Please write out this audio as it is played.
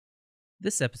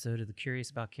This episode of the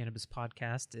Curious About Cannabis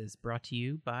podcast is brought to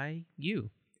you by you,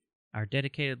 our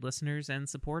dedicated listeners and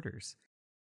supporters.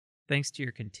 Thanks to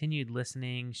your continued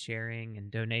listening, sharing, and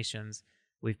donations,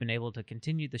 we've been able to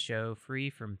continue the show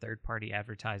free from third-party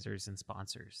advertisers and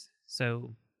sponsors.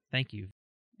 So, thank you.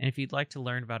 And if you'd like to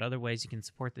learn about other ways you can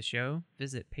support the show,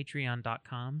 visit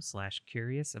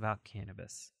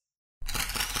patreon.com/curiousaboutcannabis.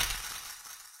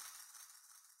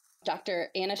 Dr.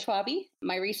 Anna Schwabe.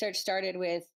 My research started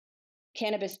with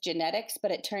cannabis genetics,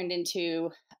 but it turned into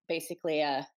basically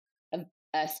a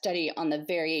study on the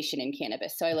variation in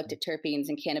cannabis. So I looked at terpenes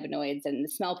and cannabinoids and the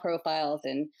smell profiles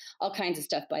and all kinds of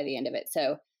stuff by the end of it.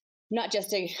 So I'm not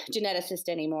just a geneticist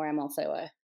anymore. I'm also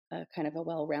a kind of a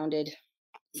well-rounded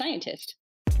scientist.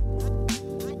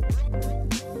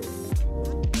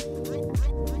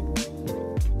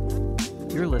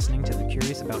 You're listening to the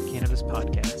Curious About Cannabis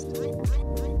podcast.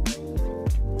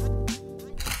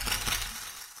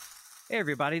 Hey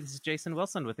everybody, this is Jason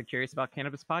Wilson with the Curious About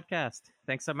Cannabis podcast.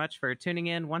 Thanks so much for tuning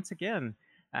in once again.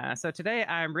 So today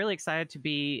I'm really excited to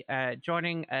be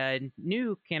joining a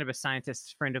new cannabis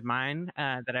scientist friend of mine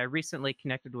that I recently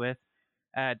connected with,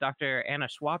 Dr. Anna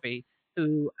Schwabe,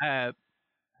 who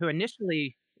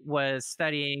initially was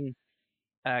studying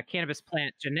cannabis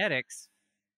plant genetics,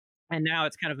 and now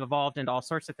it's kind of evolved into all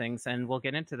sorts of things, and we'll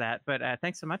get into that. But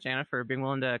thanks so much, Anna, for being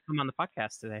willing to come on the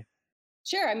podcast today.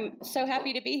 Sure. I'm so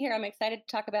happy to be here. I'm excited to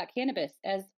talk about cannabis,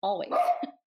 as always.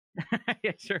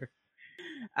 Yeah, sure.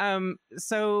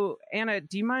 So, Anna,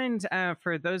 do you mind,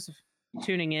 for those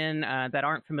tuning in that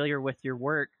aren't familiar with your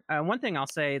work, one thing I'll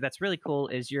say that's really cool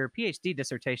is your PhD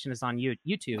dissertation is on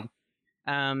YouTube.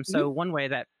 So one way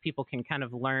that people can kind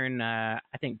of learn, I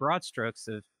think, broad strokes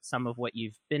of some of what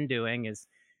you've been doing is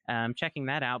checking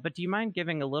that out. But do you mind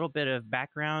giving a little bit of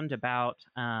background about,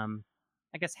 I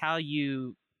guess, how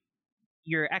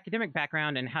your academic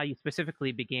background and how you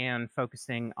specifically began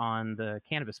focusing on the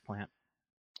cannabis plant?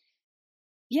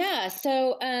 Yeah.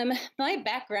 So my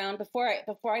background before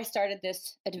I started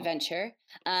this adventure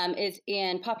is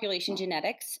in population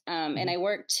genetics, and I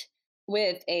worked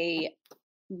with a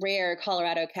rare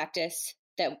Colorado cactus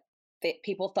that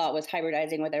people thought was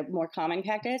hybridizing with a more common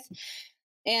cactus.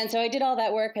 And so I did all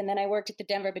that work, and then I worked at the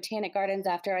Denver Botanic Gardens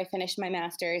after I finished my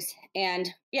master's.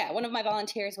 And yeah, one of my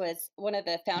volunteers was one of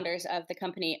the founders of the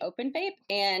company Open Vape,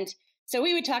 and so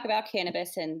we would talk about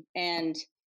cannabis and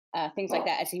things like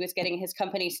that as he was getting his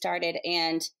company started.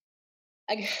 And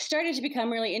I started to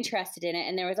become really interested in it,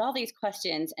 and there was all these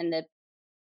questions, and the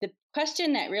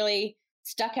question that really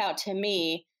stuck out to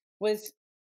me was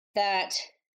that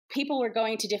people were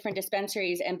going to different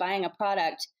dispensaries and buying a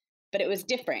product, but it was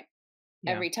different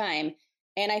every time.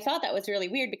 And I thought that was really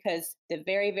weird because the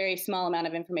very, very small amount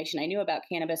of information I knew about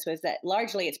cannabis was that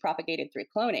largely it's propagated through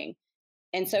cloning.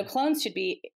 And so clones should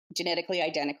be genetically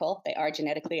identical. They are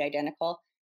genetically identical.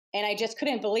 And I just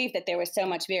couldn't believe that there was so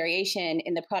much variation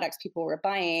in the products people were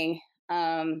buying.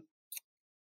 And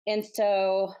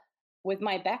so with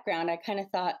my background, I kind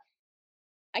of thought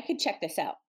I could check this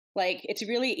out. Like, it's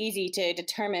really easy to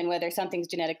determine whether something's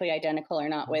genetically identical or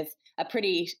not with a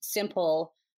pretty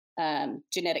simple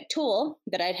genetic tool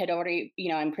that I had already,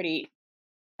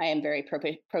 I am very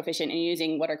proficient in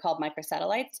using what are called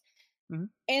microsatellites.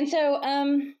 And so,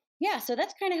 so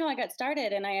that's kind of how I got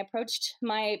started. And I approached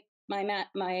my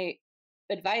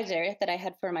advisor that I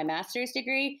had for my master's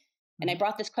degree. And I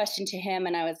brought this question to him,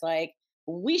 and I was like,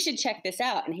 we should check this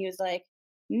out. And he was like,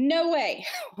 no way,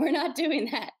 we're not doing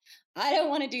that. I don't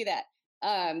want to do that.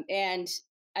 And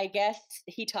I guess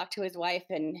he talked to his wife,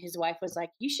 and his wife was like,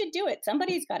 you should do it.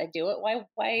 Somebody's got to do it.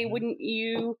 Why wouldn't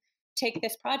you take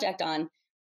this project on?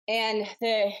 And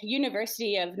the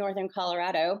University of Northern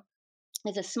Colorado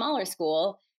is a smaller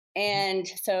school. And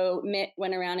so Mitt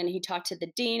went around and he talked to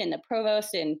the dean and the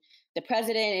provost and the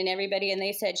president and everybody. And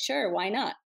they said, sure, why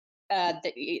not?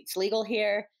 It's legal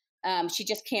here. She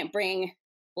just can't bring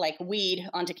like weed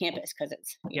onto campus because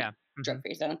it's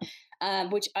drug-free zone,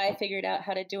 which I figured out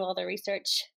how to do all the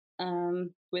research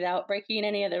without breaking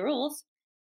any of the rules.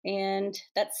 And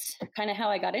that's kind of how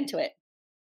I got into it.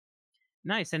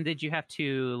 Nice. And did you have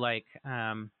to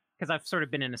because I've sort of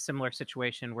been in a similar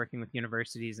situation working with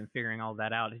universities and figuring all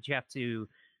that out. Did you have to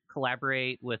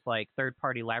collaborate with like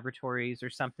third-party laboratories or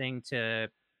something to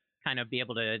kind of be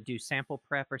able to do sample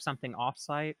prep or something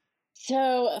offsite?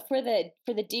 So for the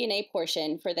DNA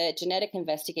portion, for the genetic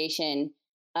investigation,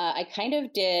 I kind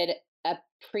of did a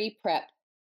pre-prep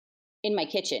in my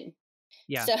kitchen.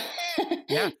 Yeah. So,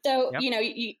 so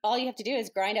all you have to do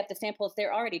is grind up the samples.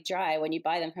 They're already dry when you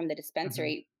buy them from the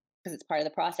dispensary because it's part of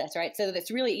the process, right? So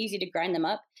it's really easy to grind them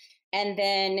up, and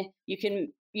then you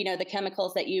can the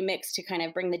chemicals that you mix to kind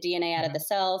of bring the DNA out of the Hmm.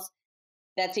 cells.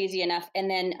 That's easy enough. And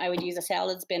then I would use a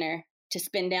salad spinner to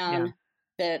spin Yeah. down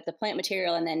the plant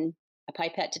material, and then a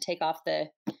pipette to take off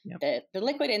Yep. the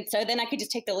liquid. And so then I could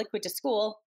just take the liquid to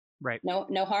school. Right.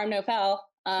 No harm, no foul.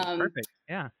 Perfect.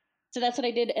 Yeah. So that's what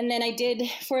I did. And then I did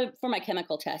for my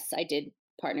chemical tests, I did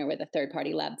partner with a third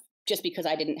party lab just because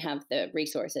I didn't have the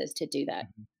resources to do that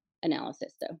Mhm.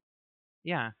 analysis. So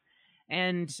Yeah.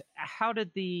 And how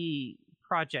did the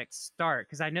project start?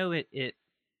 Because I know it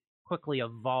quickly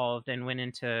evolved and went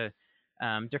into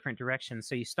different directions.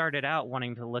 So you started out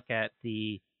wanting to look at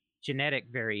the genetic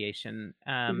variation.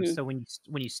 mhm. So when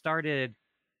you started,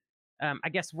 I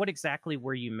guess what exactly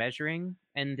were you measuring,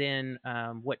 and then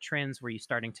what trends were you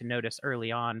starting to notice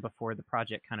early on before the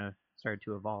project kind of started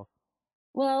to evolve?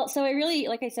 Well, so I really,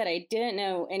 like I said, I didn't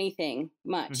know anything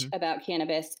much Hmm. about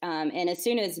cannabis. And as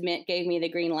soon as Mint gave me the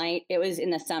green light, it was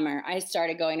in the summer. I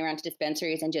started going around to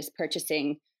dispensaries and just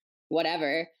purchasing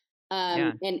whatever.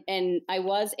 Yeah. And I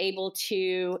was able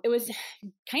to. It was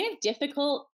kind of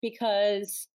difficult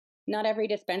because not every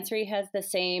dispensary has the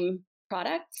same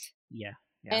products. Yeah.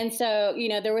 Yeah. And so,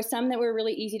 there were some that were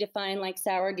really easy to find, like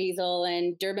Sour Diesel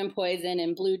and Durban Poison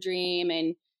and Blue Dream,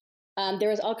 and there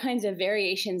was all kinds of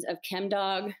variations of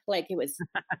ChemDog, like it was,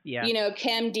 Yeah.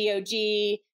 Chem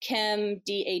DOG, Chem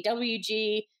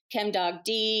DAWG, ChemDog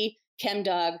D,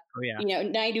 ChemDog, Oh yeah.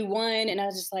 91. And I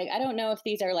was just like, I don't know if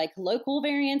these are like local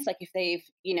variants, like if they've,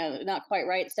 not quite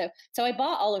right. So I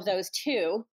bought all of those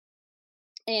too.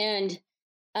 And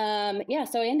yeah,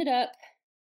 so I ended up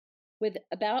with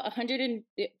about 100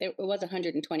 there was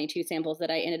 122 samples that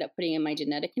I ended up putting in my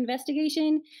genetic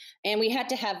investigation, and we had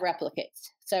to have replicates.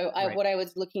 So Right. what I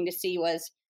was looking to see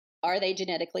was, are they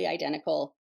genetically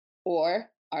identical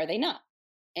or are they not?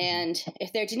 Hmm. And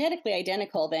if they're genetically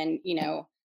identical, then it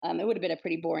would have been a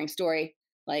pretty boring story.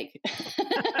 Like,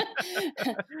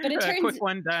 but it A quick turns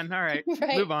one done. All right.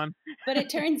 right. Move on. But it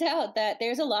turns out that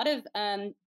there's a lot of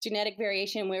genetic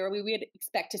variation where we would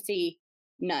expect to see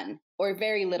none or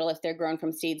very little if they're grown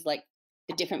from seeds, like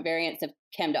the different variants of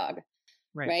ChemDog,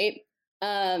 Right. right?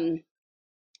 Um,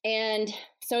 and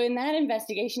so in that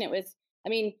investigation, it was, I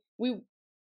mean,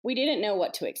 we didn't know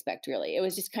what to expect really. It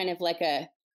was just kind of like a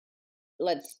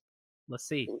let's Let's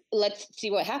see. let's see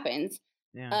what happens.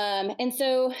 Yeah. And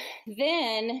so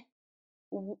then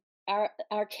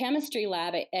our chemistry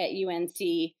lab at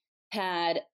UNC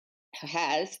had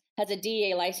has a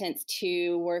DEA license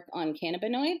to work on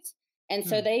cannabinoids, and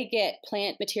so Hmm. they get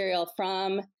plant material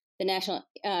from the National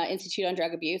Institute on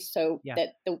Drug Abuse, so Yeah.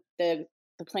 that the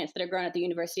plants that are grown at the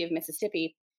University of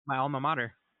Mississippi. My alma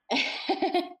mater.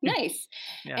 Nice.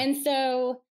 Yeah. And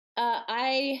so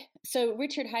so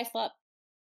Richard Hyslop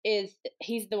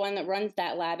he's the one that runs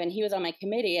that lab, and he was on my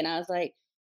committee, and I was like,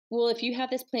 well, if you have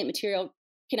this plant material,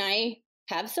 can I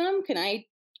have some? Can I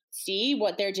see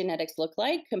what their genetics look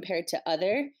like compared to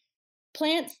other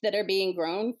plants that are being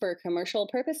grown for commercial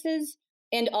purposes?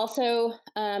 And also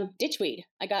ditchweed.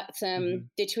 I got some Hmm.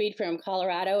 ditchweed from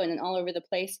Colorado and all over the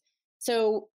place.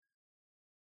 So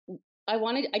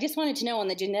I just wanted to know on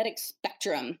the genetic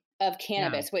spectrum of Yeah.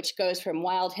 cannabis, which goes from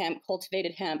wild hemp,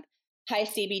 cultivated hemp, high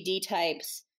CBD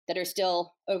types that are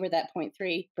still over that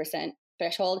 0.3%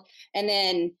 threshold, and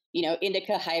then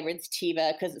indica hybrids,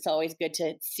 sativa, because it's always good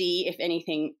to see if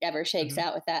anything ever shakes Hmm.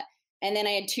 out with that. And then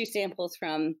I had two samples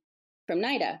from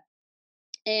NIDA,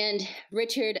 and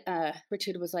Richard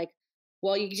was like,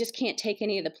 well, you just can't take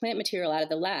any of the plant material out of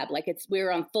the lab. Like we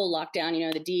were on full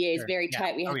lockdown. The DEA is Sure. very Yeah.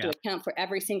 tight. We Oh have to yeah. account for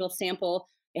every single sample.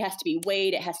 It has to be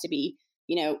weighed. It has to be,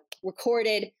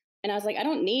 recorded. And I was like, I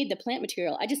don't need the plant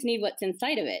material. I just need what's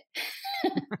inside of it.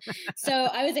 So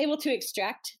I was able to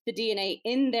extract the DNA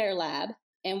in their lab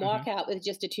and Hmm. walk out with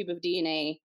just a tube of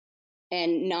DNA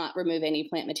and not remove any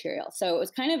plant material. So it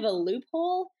was kind of a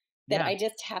loophole that Yeah. I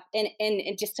just and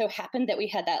it just so happened that we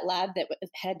had that lab that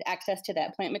had access to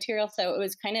that plant material. So it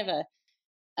was kind of a,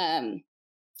 um,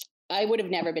 I would have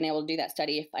never been able to do that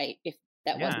study if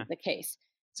that Yeah. wasn't the case.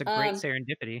 It's a great Um,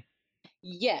 serendipity.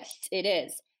 yes, it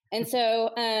is. And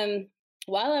so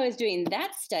while I was doing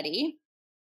that study,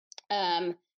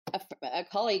 um, a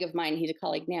colleague of mine, he's a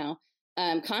colleague now,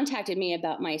 contacted me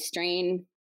about my strain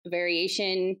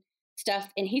variation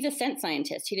stuff, and he's a scent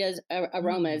scientist. He does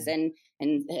aromas Mm.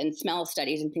 and smell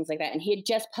studies and things like that. And he had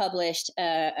just published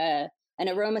an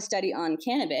aroma study on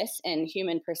cannabis and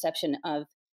human perception of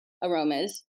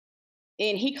aromas.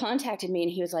 And he contacted me,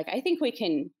 and he was like, "I think we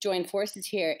can join forces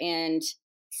here and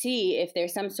see if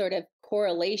there's some sort of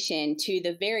correlation to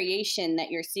the variation that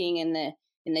you're seeing in the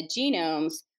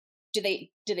genomes. Do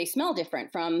they smell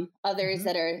different from others Mhm.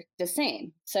 that are the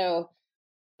same?" So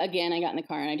again, I got in the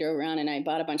car and I drove around and I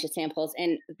bought a bunch of samples.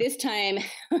 And this time,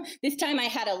 this time I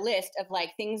had a list of like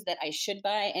things that I should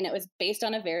buy, and it was based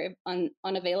on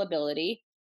on availability.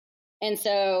 And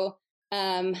so,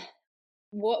 I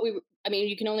mean,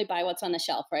 you can only buy what's on the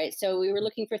shelf, right? So we were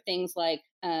looking for things like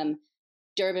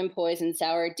Durban Poison,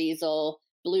 Sour Diesel,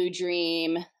 Blue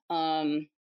Dream.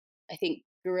 I think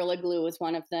Gorilla Glue was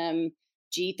one of them.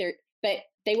 G30, but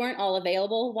they weren't all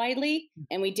available widely.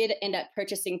 And we did end up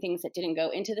purchasing things that didn't go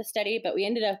into the study, but we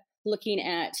ended up looking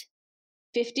at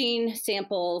 15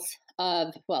 samples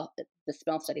of, well, the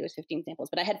smell study was 15 samples,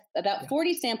 but I had about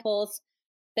 40 samples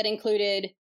that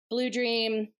included Blue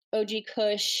Dream, OG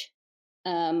Kush,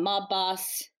 Mob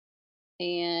Boss,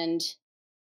 and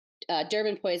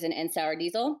Durban Poison and Sour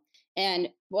Diesel. And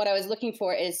what I was looking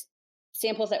for is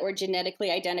samples that were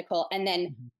genetically identical, and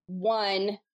then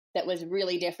one that was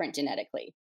really different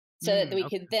genetically, so that we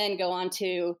could then go on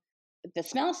to the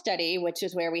smell study, which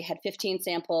is where we had 15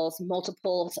 samples,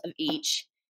 multiples of each,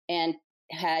 and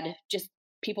had just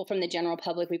people from the general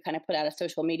public. We kind of put out a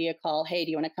social media call. Hey,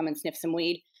 do you want to come and sniff some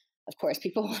weed? Of course,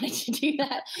 people wanted to do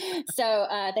that. So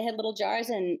they had little jars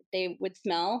and they would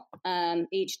smell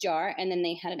each jar. And then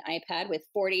they had an iPad with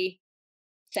 40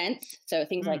 scents. So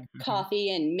things like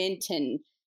coffee and mint and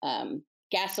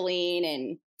gasoline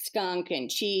and skunk and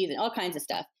cheese and all kinds of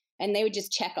stuff. And they would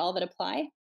just check all that apply.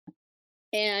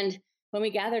 And when we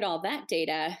gathered all that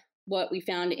data, what we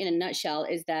found in a nutshell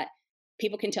is that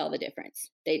people can tell the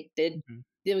difference. The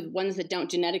ones that don't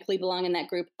genetically belong in that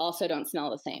group also don't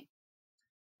smell the same.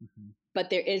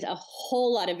 But there is a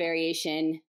whole lot of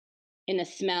variation in the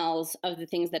smells of the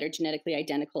things that are genetically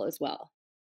identical as well.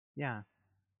 Yeah.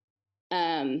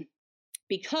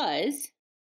 Because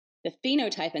the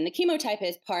phenotype and the chemotype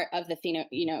is part of the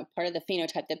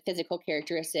phenotype, the physical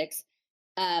characteristics.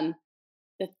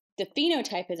 The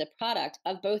phenotype is a product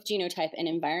of both genotype and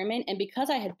environment. And because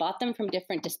I had bought them from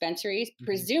different dispensaries,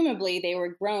 presumably they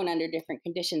were grown under different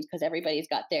conditions, because everybody's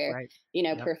got their,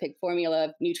 perfect formula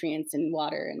of nutrients and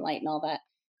water and light and all that.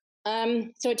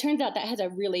 So it turns out that has a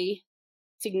really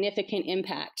significant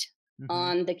impact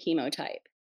on the chemotype,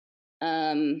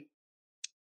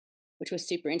 which was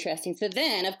super interesting. So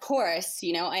then, of course,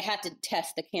 I had to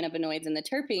test the cannabinoids and the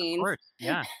terpenes. Of course,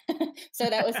 yeah. So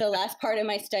that was the last part of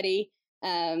my study.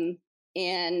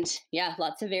 And yeah,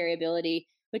 lots of variability,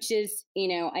 which is,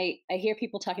 I hear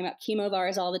people talking about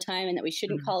chemovars all the time and that we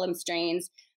shouldn't call them strains.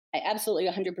 I absolutely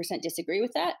 100% disagree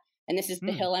with that. And this is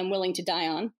the hill I'm willing to die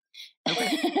on.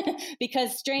 Okay.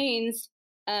 Because strains,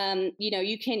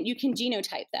 you can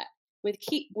genotype that. With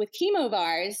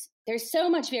chemovars, there's so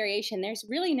much variation. There's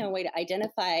really no way to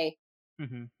identify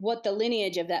what the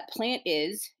lineage of that plant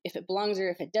is, if it belongs or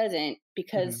if it doesn't,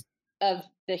 because of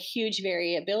the huge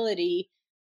variability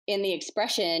in the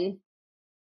expression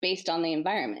based on the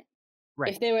environment.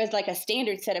 Right. If there was like a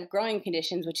standard set of growing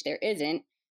conditions, which there isn't,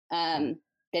 then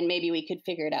maybe we could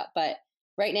figure it out. But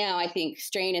right now, I think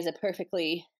strain is a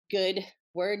perfectly good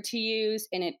word to use,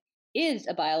 and it is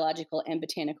a biological and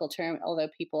botanical term, although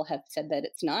people have said that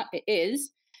it's not. It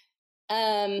is.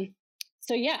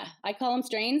 So yeah, I call them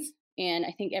strains, and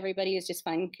I think everybody is just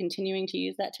fine continuing to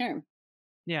use that term.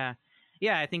 Yeah.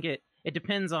 I think it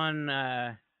depends on,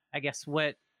 I guess,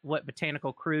 what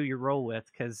botanical crew you roll with,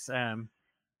 because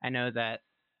I know that,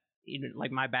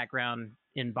 like my background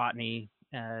in botany,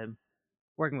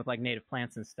 working with like native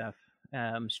plants and stuff,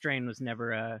 strain was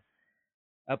never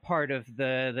a part of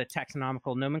the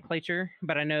taxonomical nomenclature,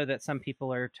 but I know that some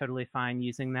people are totally fine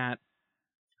using that.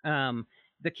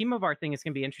 The chemovar thing is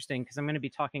going to be interesting because I'm going to be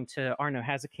talking to Arno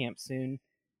Hazekamp soon,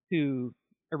 who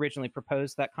originally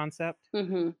proposed that concept.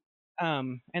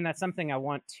 And that's something I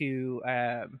want to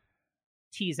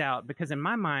tease out, because in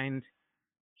my mind,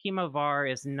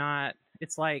 chemovar is not,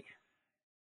 it's like,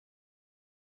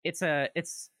 it's a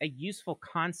useful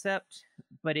concept,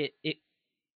 but it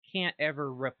can't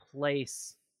ever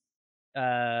replace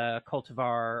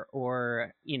cultivar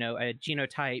or, a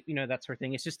genotype, that sort of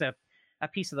thing. It's just a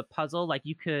piece of the puzzle. Like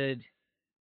you could,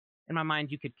 in my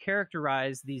mind, you could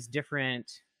characterize these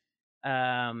different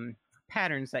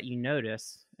patterns that you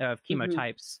notice of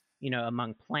chemotypes,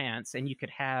 among plants, and you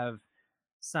could have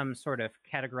some sort of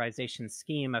categorization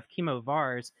scheme of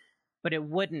chemovars, but it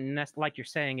wouldn't, like you're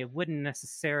saying, it wouldn't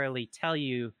necessarily tell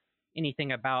you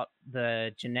anything about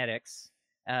the genetics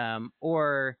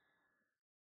or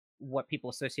what people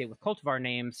associate with cultivar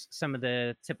names, some of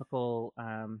the typical,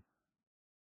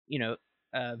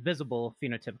 visible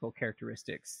phenotypical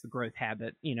characteristics, the growth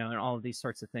habit, and all of these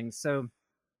sorts of things. So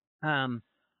I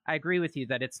agree with you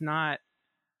that it's not,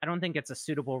 I don't think it's a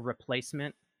suitable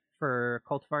replacement for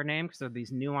cultivar name because of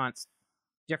these nuanced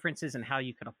differences in how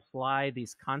you can apply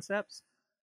these concepts.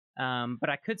 But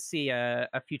I could see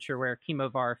a future where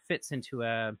chemovar fits into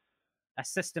a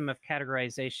system of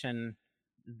categorization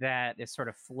that is sort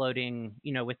of floating,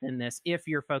 within this. If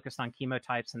you're focused on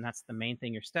chemotypes and that's the main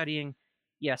thing you're studying,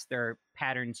 yes, there are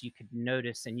patterns you could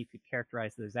notice and you could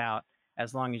characterize those out,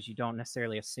 as long as you don't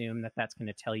necessarily assume that that's going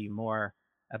to tell you more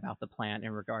about the plant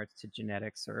in regards to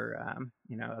genetics or,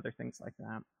 other things like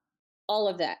that. All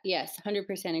of that. Yes,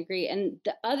 100% agree. And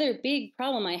the other big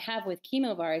problem I have with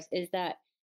chemovars is that,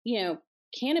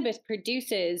 cannabis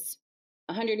produces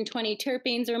 120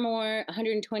 terpenes or more,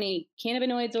 120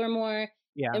 cannabinoids or more.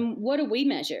 Yeah. And what do we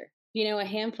measure? A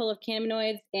handful of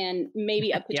cannabinoids and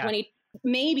maybe up to Yeah.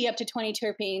 20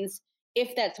 terpenes,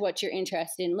 if that's what you're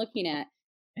interested in looking at.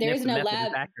 And There if the isn't a method is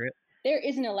lab accurate. there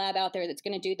isn't a lab out there that's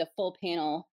going to do the full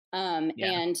panel. Yeah.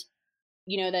 And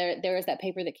there was that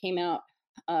paper that came out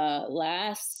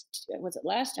last, was it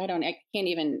last? I can't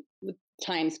even with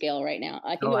time scale right now.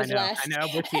 I think Oh, it I was know. I last know.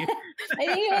 I'm with you. I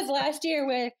think it was last year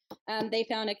where they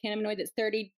found a cannabinoid that's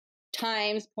 30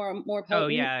 times more Oh,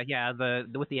 potent. yeah. Yeah. The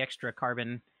with the extra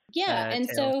carbon Yeah, and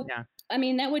tail. so Yeah. I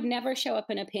mean that would never show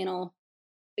up in a panel,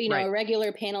 Right. a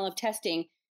regular panel of testing,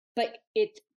 but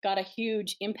it's got a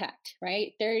huge impact,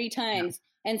 right? 30 Yeah. times.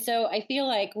 And so I feel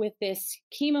like with this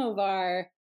chemovar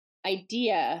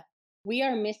idea, we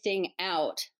are missing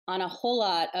out on a whole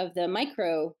lot of the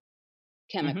micro Hmm.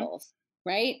 chemicals,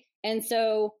 right? And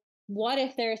so, what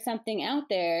if there's something out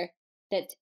there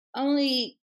that's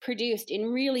only produced in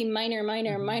really minor,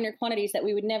 minor, Hmm. minor quantities that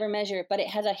we would never measure, but it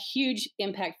has a huge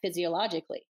impact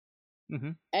physiologically,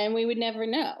 Hmm. and we would never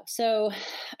know. So,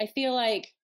 I feel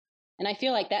like, and I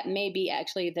feel like that may be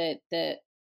actually the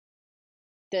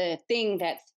thing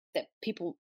that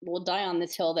people will die on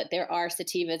this hill, that there are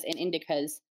sativas and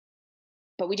indicas,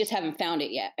 but we just haven't found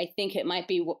it yet. I think it might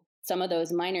be some of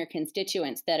those minor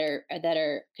constituents that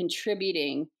are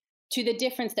contributing to the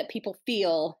difference that people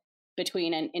feel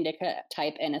between an indica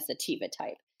type and a sativa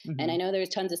type. And I Hmm. know there's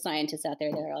tons of scientists out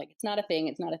there that are like, it's not a thing,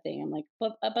 it's not a thing. I'm like,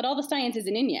 but all the science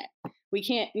isn't in yet. We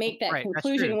can't make that Right. That's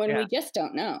true. conclusion when Yeah. we just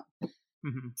don't know.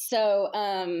 Hmm. So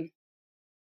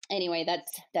anyway,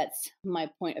 that's my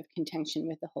point of contention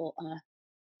with the whole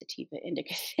sativa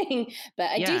indica thing.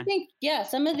 But I do Yeah. think, yeah,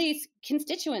 some of these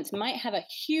constituents might have a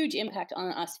huge impact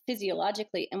on us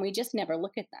physiologically, and we just never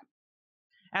look at them.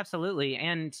 Absolutely.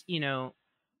 And,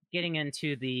 getting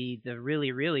into the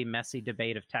really, really messy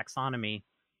debate of taxonomy,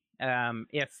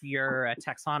 if you're a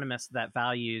taxonomist that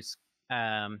values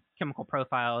chemical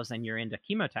profiles and you're into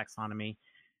chemotaxonomy,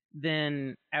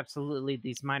 then absolutely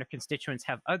these minor constituents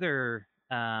have other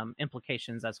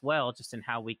implications as well, just in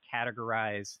how we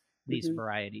categorize these Hmm.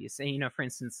 varieties. And, for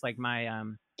instance, like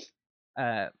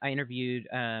I interviewed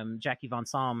Jackie Von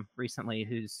Salm recently,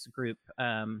 whose group,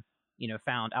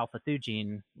 found alpha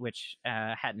thugene, which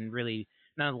hadn't really,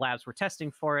 none of the labs were testing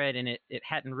for it, and it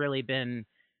hadn't really been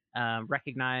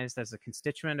recognized as a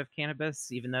constituent of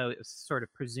cannabis, even though it was sort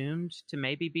of presumed to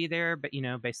maybe be there. But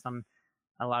based on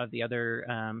a lot of the other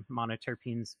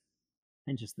monoterpenes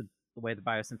and just the way the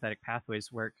biosynthetic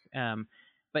pathways work.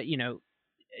 But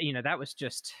that was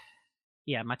just,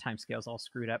 yeah, my time scale's all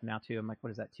screwed up now too. I'm like,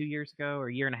 what is that, 2 years ago or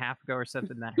a year and a half ago or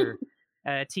something, that her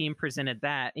team presented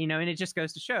that, and it just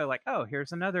goes to show, like, oh,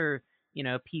 here's another,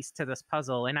 piece to this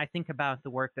puzzle. And I think about the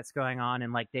work that's going on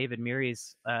in like David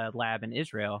Miri's lab in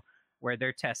Israel, where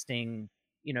they're testing,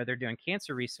 they're doing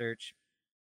cancer research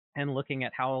and looking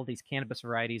at how all these cannabis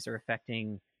varieties are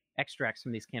affecting, extracts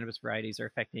from these cannabis varieties are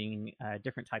affecting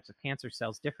different types of cancer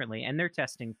cells differently. And they're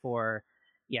testing for,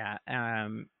 yeah,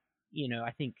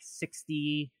 I think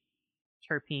 60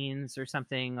 terpenes or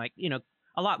something, like,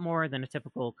 a lot more than a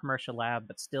typical commercial lab,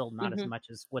 but still not as Hmm. much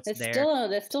as what's That's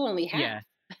there. still only half. Yeah.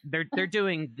 They're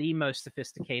doing the most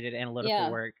sophisticated analytical Yeah.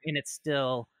 work, and it's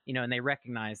still, and they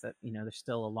recognize that, there's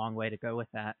still a long way to go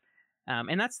with that.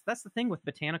 And that's the thing with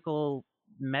botanical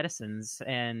medicines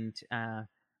and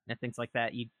things like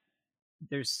that.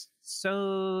 There's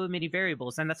so many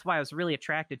variables, and that's why I was really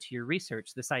attracted to your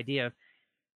research. This idea of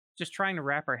just trying to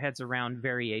wrap our heads around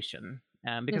variation,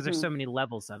 because there's Hmm. so many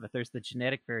levels of it. There's the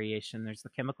genetic variation, there's the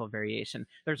chemical variation,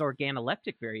 there's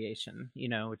organoleptic variation,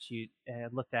 which you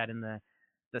looked at in the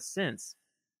sense,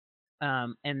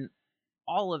 and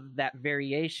all of that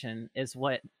variation is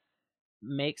what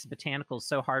makes botanicals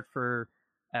so hard for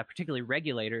particularly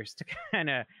regulators to kind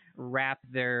of wrap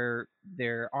their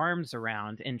arms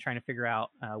around in trying to figure out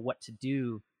what to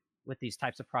do with these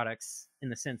types of products, in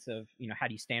the sense of, how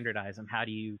do you standardize them, how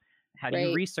do you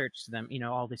Right. research them,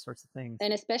 all these sorts of things.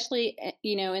 And especially,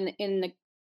 in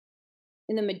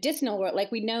the medicinal world,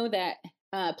 like we know that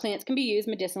plants can be used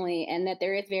medicinally and that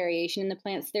there is variation in the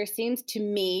plants. There seems to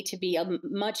me to be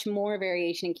much more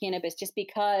variation in cannabis just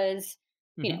because,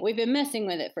 Hmm. we've been messing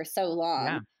with it for so long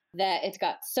Yeah. that it's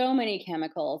got so many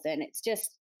chemicals and it's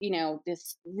just,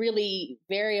 this really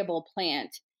variable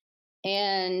plant.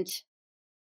 And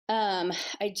um,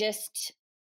 I just,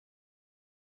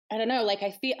 I don't know, like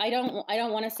I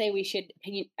don't want to say we should,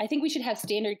 I think we should have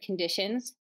standard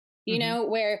conditions, Hmm.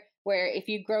 where if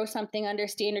you grow something under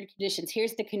standard conditions,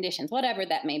 here's the conditions, whatever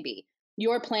that may be.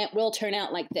 Your plant will turn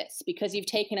out like this because you've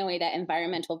taken away that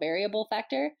environmental variable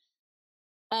factor.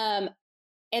 Um,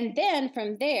 and then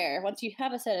from there, once you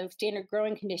have a set of standard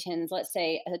growing conditions, let's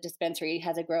say a dispensary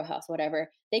has a grow house, whatever,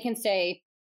 they can say,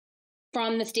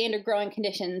 from the standard growing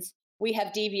conditions, we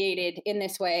have deviated in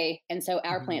this way. And so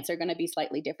our Hmm. plants are going to be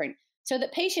slightly different so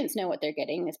that patients know what they're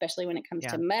getting, especially when it comes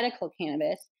to Yeah. medical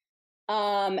cannabis.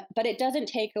 But it doesn't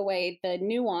take away the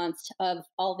nuance of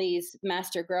all these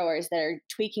master growers that are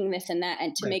tweaking this and that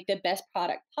and to Right. make the best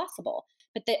product possible.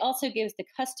 But it also gives the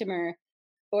customer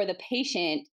or the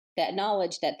patient that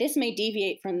knowledge that this may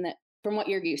deviate from what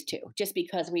you're used to just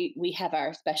because we have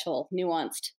our special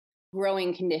nuanced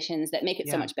growing conditions that make it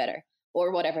so Yeah. much better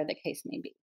or whatever the case may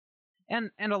be.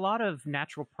 And a lot of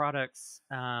natural products,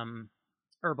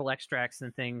 herbal extracts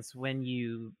and things, when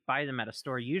you buy them at a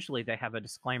store, usually they have a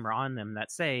disclaimer on them that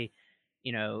say,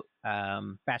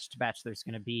 batch to batch, there's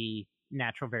going to be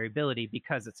natural variability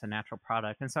because it's a natural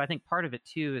product. And so I think part of it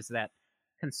too is that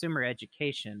consumer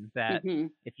education, that Hmm.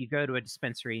 if you go to a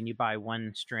dispensary and you buy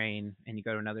one strain and you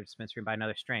go to another dispensary and buy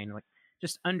another strain, like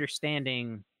just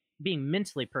understanding, being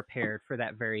mentally prepared for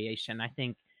that variation, I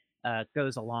think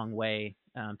goes a long way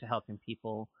to helping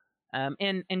people.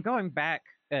 And going back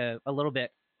a little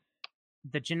bit,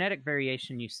 the genetic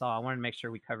variation you saw, I wanted to make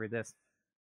sure we cover this.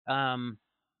 Um,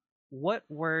 what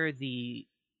were the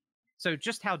so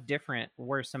just how different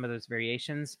were some of those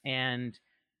variations, and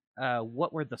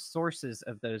what were the sources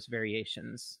of those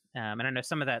variations? And I know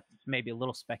some of that may be a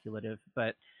little speculative,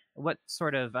 but what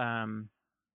sort of I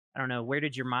don't know, where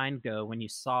did your mind go when you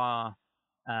saw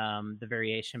the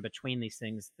variation between these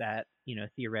things that,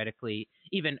 theoretically,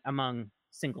 even among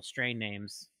single strain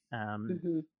names,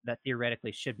 Hmm. that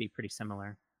theoretically should be pretty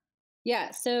similar?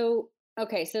 Yeah. So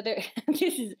okay. So there,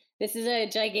 this is a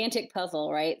gigantic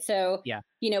puzzle, right? So Yeah.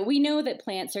 we know that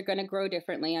plants are going to grow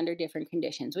differently under different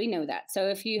conditions. We know that. So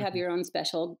if you have Hmm. your own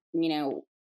special,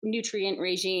 nutrient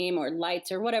regime or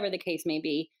lights or whatever the case may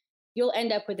be, you'll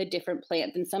end up with a different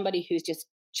plant than somebody who's just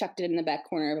chucked it in the back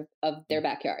corner of Yeah. their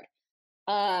backyard.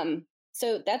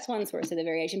 So that's one source of the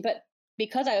variation. But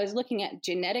because I was looking at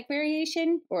genetic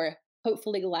variation or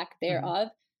hopefully lack Hmm. thereof,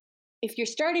 if you're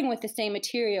starting with the same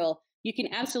material, you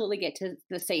can absolutely get to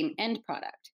the same end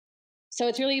product. So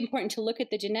it's really important to look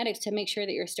at the genetics to make sure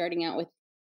that you're starting out with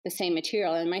the same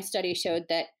material. And my study showed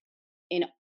that in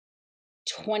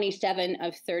 27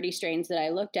 of 30 strains that I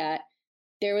looked at,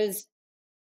 there was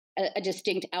a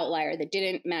distinct outlier that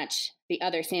didn't match the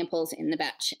other samples in the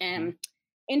batch. Hmm. And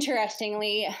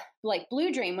interestingly, like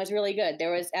Blue Dream was really good.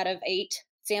 There was out of 8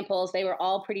 samples, they were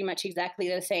all pretty much exactly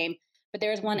the same, but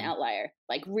there was one Hmm. outlier,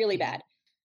 like really Hmm. bad.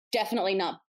 Definitely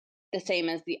not the same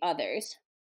as the others.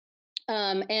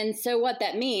 And so what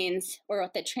that means, or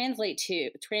what that translates to,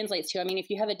 I mean, if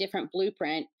you have a different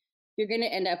blueprint, you're going to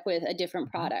end up with a different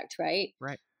Hmm. product, right?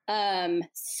 Right.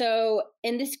 So,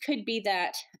 and this could be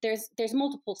that there's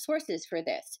multiple sources for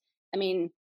this. I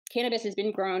mean, cannabis has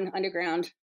been grown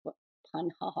underground. Pun,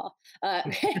 haha.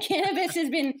 Cannabis has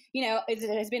been, it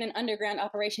has been an underground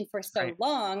operation for so Right.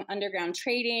 long. Underground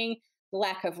trading,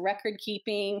 lack of record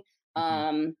keeping,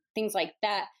 Hmm. things like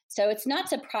that. So it's not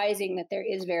surprising that there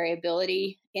is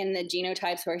variability in the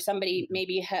genotypes, where somebody Hmm.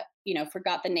 maybe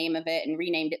forgot the name of it and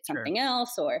renamed it Sure. something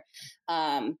else, or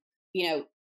um, you know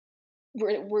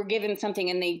were given something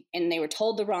and they were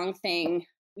told the wrong thing,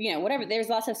 whatever. There's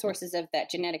lots of sources of that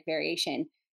genetic variation.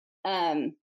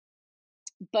 um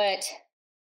but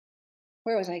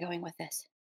where was I going with this?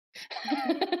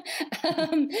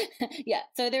 um, yeah,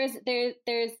 so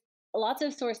there's lots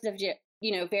of sources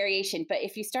of variation, but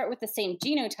if you start with the same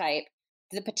genotype,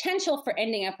 the potential for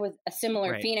ending up with a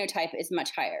similar Right. phenotype is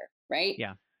much higher, right?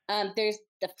 Yeah. There's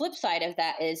the flip side of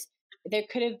that is there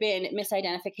could have been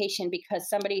misidentification because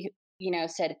somebody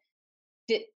said,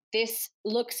 this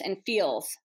looks and feels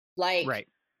like Right.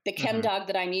 the chem Hmm. dog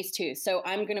that I'm used to, so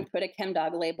I'm going to put a chem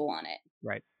dog label on it.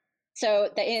 Right.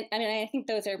 So I mean, I think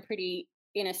those are pretty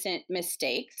innocent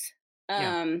mistakes.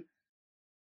 Yeah. Um,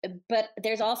 but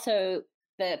there's also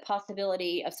the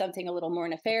possibility of something a little more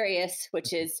nefarious, which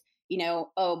Hmm. is,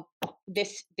 oh,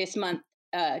 this month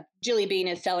Jilly Bean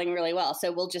is selling really well,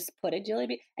 so we'll just put a Jilly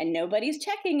Bean, and nobody's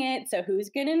checking it, so who's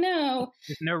gonna know?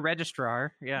 There's no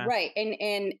registrar. Yeah. Right,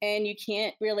 and you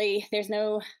can't really. There's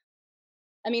no.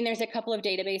 I mean, there's a couple of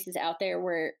databases out there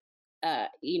where,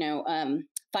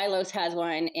 Phylos has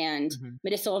one and Hmm.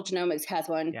 Medicinal Genomics has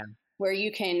one Yeah. where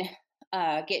you can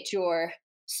get your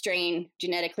strain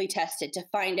genetically tested to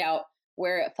find out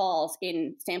where it falls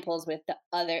in samples with the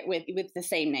other with the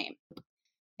same name,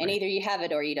 and Right. either you have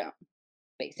it or you don't,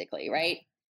 basically, Yeah. right?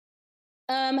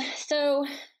 So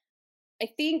I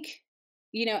think,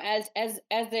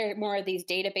 as there more of these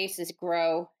databases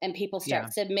grow and people Yeah.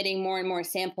 start submitting more and more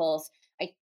samples,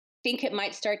 I think it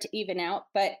might start to even out.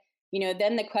 But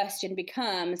then the question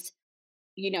becomes,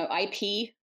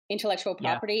 IP, intellectual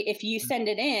Yeah. property. If you send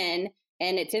it in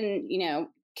and it's in,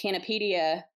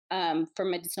 Cannapedia, for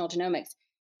medicinal genomics,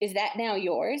 is that now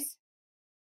yours?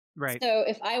 Right. So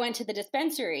if I went to the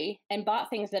dispensary and bought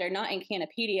things that are not in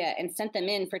Cannapedia and sent them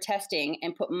in for testing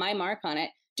and put my mark on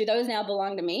it, do those now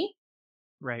belong to me?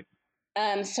 Right.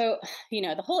 So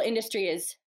the whole industry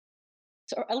is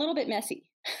a little bit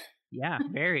messy. Yeah.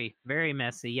 Very, very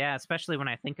messy. Yeah. Especially when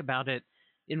I think about it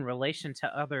in relation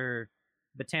to other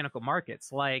botanical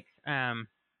markets, like,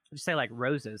 just say like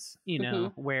roses, Hmm.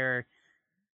 where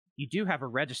you do have a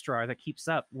registrar that keeps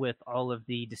up with all of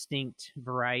the distinct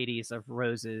varieties of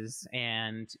roses,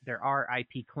 and there are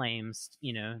IP claims,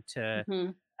 to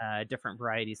Hmm. different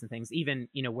varieties and things. Even,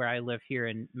 where I live here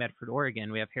in Medford,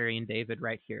 Oregon, we have Harry and David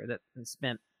right here that have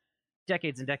spent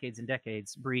decades and decades and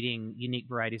decades breeding unique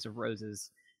varieties of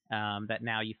roses, that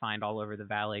now you find all over the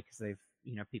valley because they've,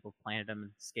 people planted them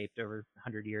and escaped over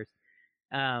 100 years.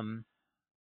 Um,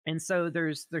 and so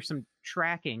there's some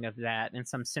tracking of that and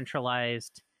some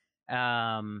centralized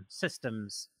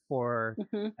systems for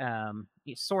Hmm.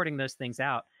 sorting those things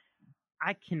out.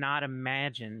 I cannot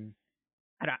imagine.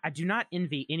 I do not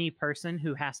envy any person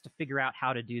who has to figure out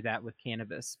how to do that with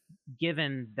cannabis,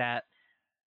 given that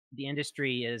the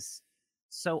industry is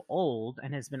so old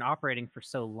and has been operating for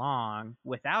so long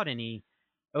without any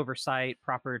oversight,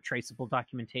 proper traceable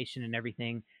documentation, and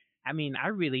everything. I mean, I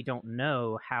really don't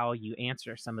know how you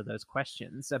answer some of those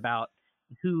questions about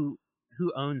who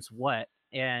who owns what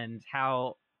and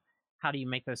how do you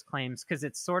make those claims, because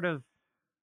it's sort of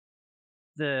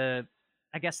the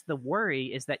I guess the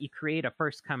worry is that you create a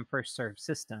first come first serve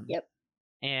system, Yep.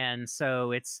 and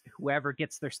so it's whoever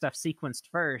gets their stuff sequenced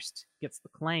first gets the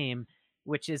claim,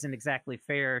 which isn't exactly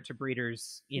fair to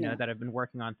breeders, No. that have been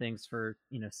working on things for,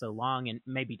 so long and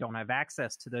maybe don't have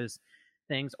access to those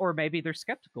things, or maybe they're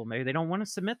skeptical. Maybe they don't want to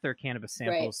submit their cannabis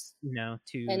Right. samples,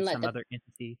 to And let some the other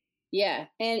entity. Yeah,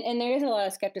 and there is a lot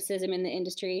of skepticism in the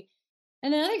industry.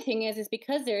 And the other thing is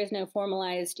because there is no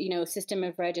formalized, system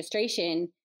of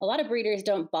registration, a lot of breeders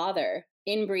don't bother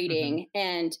Hmm. inbreeding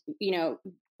and,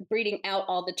 breeding out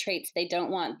all the traits they don't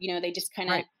want. They just kind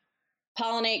of Right.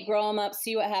 pollinate, grow them up,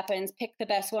 see what happens, pick the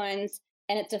best ones,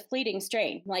 and it's a fleeting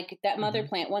strain. Like that mother Hmm.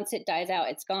 plant, once it dies out,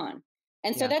 it's gone.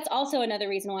 And so Yeah. that's also another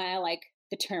reason why I like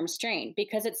the term strain,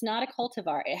 because it's not a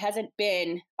cultivar. It hasn't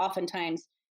been oftentimes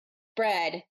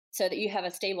bred so that you have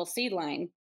a stable seed line.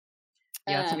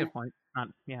 Yeah, that's a Um, good point.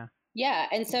 Yeah. yeah,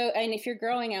 and if you're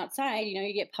growing outside,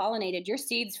 you get pollinated. Your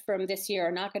seeds from this year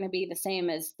are not going to be the same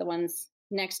as the ones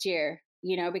next year,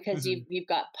 because Hmm. you've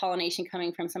got pollination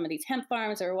coming from some of these hemp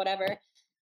farms or whatever.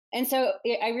 And so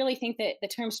I really think that the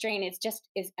term strain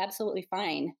is absolutely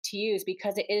fine to use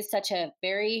because it is such a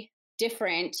very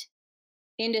different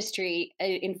industry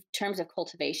in terms of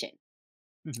cultivation.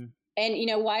 Hmm.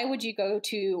 And why would you go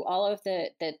to all of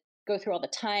the go through all the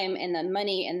time and the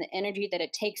money and the energy that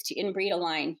it takes to inbreed a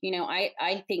line?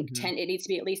 I think Hmm. 10 it needs to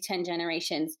be at least 10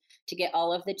 generations to get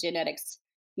all of the genetics,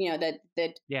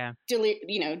 the Yeah.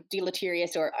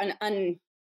 deleterious or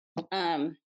what do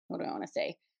I want to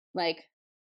say, like,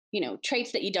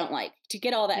 traits that you don't like, to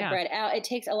get all that Yeah. bred out. It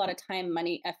takes a lot of time,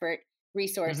 money, effort, Hmm.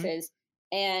 resources,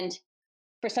 and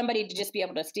for somebody to just be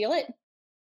able to steal it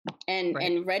and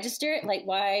Right. and register it, like,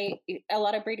 why? A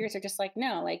lot of breeders are just like,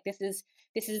 no, like, this is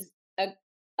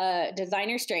a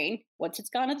designer strain. Once it's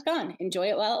gone, it's gone. Enjoy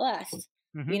it while it lasts.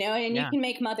 Hmm. And you Yeah. can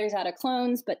make mothers out of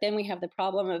clones, but then we have the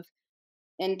problem of,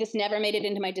 and this never made it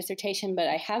into my dissertation, but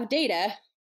I have data,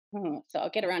 so I'll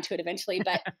get around to it eventually.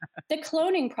 But the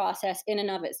cloning process in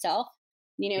and of itself,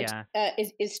 Yeah.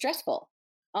 is stressful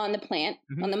on the plant,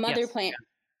 Hmm. on the mother Yes. plant,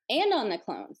 and on the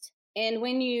clones. And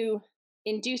when you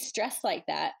induce stress like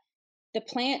that, so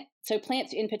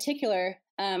plants in particular,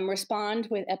 respond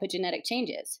with epigenetic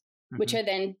changes, which Hmm. are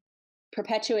then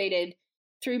perpetuated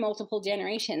through multiple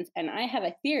generations. And I have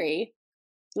a theory,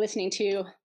 listening to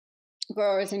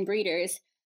growers and breeders,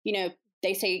 you know,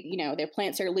 they say, their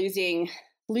plants are losing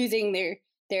their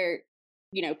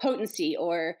potency,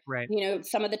 or Right.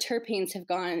 some of the terpenes have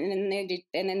gone, and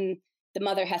then the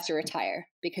mother has to retire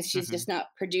because she's Hmm. just not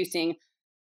producing.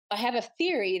 I have a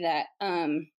theory that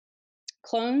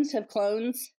clones of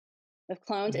clones of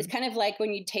clones, it's Hmm. kind of like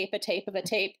when you tape a tape of a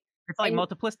tape, It's like and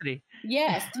multiplicity.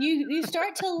 yes, you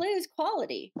start to lose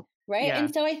quality, right? Yeah.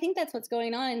 And so I think that's what's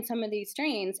going on in some of these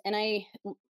strains. And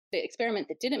the experiment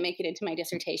that didn't make it into my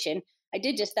dissertation, I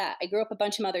did just that. I grew up a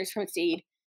bunch of mothers from seed,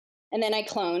 and then I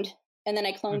cloned, and then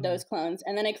I cloned Hmm. those clones,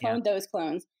 and then I Yeah. cloned those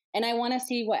clones. And I want to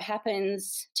see what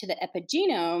happens to the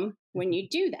epigenome when Mhm. you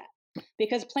do that.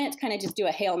 Because plants kind of just do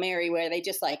a Hail Mary where they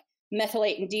just like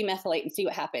methylate and demethylate and see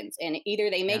what happens. And either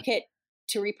they Yeah. make it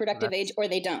to reproductive age That's or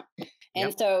they don't. Yep.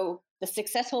 And so the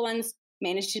successful ones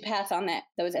manage to pass on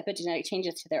those epigenetic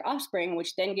changes to their offspring,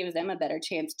 which then gives them a better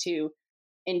chance to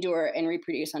endure and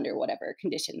reproduce under whatever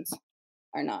conditions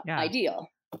are not Yeah. ideal.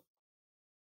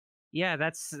 Yeah,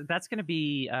 that's going to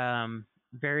be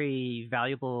very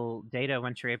valuable data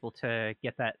once you're able to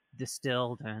get that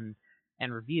distilled and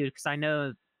reviewed. Because I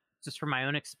know, just from my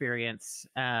own experience,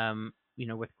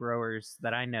 with growers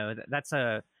that I know, that's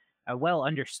a well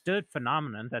understood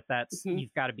phenomenon. That's Hmm.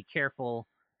 you've got to be careful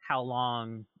how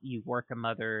long you work a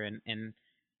mother and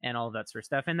all that sort of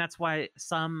stuff. And that's why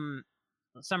some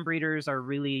breeders are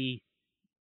really,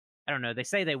 I don't know, they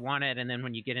say they want it, and then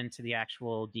when you get into the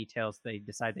actual details, they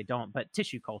decide they don't. But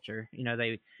tissue culture,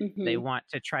 they Hmm. want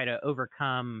to try to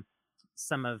overcome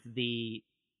some of the.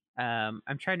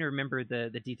 I'm trying to remember the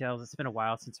details. It's been a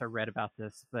while since I read about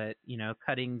this, but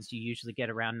cuttings, you usually get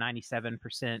around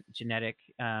 97% genetic.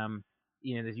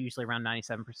 There's usually around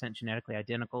 97% genetically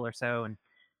identical or so, and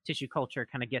tissue culture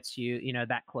kind of gets you,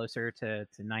 that closer to Well,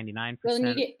 and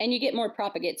 99%. you get more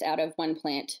propagates out of one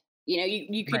plant.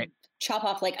 You Right. could chop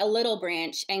off like a little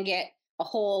branch and get a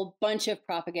whole bunch of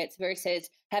propagates versus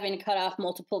having to cut off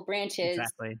multiple branches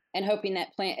Exactly. and hoping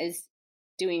that plant is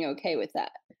doing okay with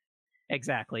that.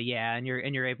 Exactly. Yeah, and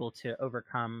you're able to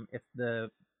overcome if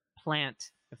the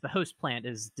host plant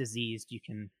is diseased, you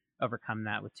can overcome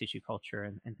that with tissue culture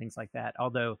and things like that.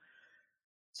 Although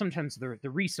sometimes the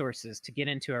resources to get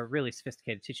into a really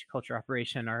sophisticated tissue culture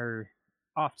operation are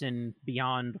often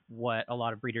beyond what a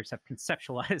lot of breeders have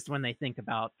conceptualized when they think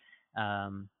about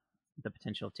um, the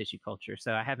potential of tissue culture.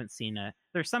 So I haven't seen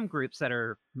there's some groups that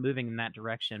are moving in that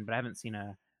direction, but I haven't seen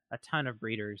a ton of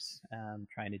breeders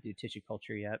trying to do tissue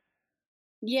culture yet.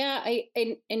 Yeah,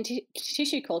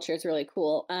 tissue culture is really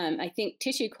cool. I think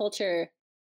tissue culture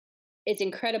is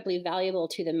incredibly valuable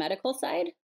to the medical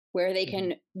side, where they Hmm.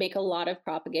 can make a lot of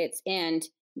propagates and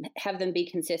have them be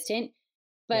consistent.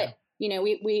 But Yeah.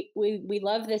 we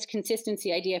love this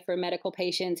consistency idea for medical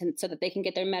patients, and so that they can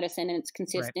get their medicine and it's Right.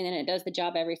 consistent and it does the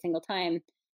job every single time.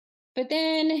 But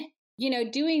then,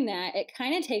 doing that, it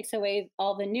kind of takes away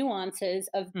all the nuances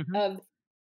Hmm. of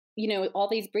all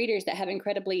these breeders that have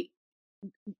incredibly,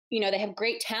 they have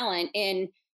great talent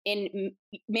in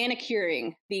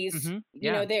manicuring these, Hmm.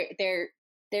 Yeah.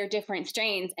 their different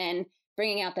strains and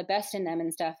bringing out the best in them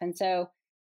and stuff. And so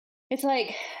it's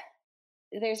like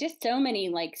there's just so many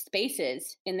like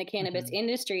spaces in the cannabis Hmm.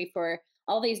 industry for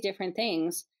all these different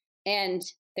things, and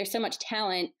there's so much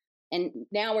talent, and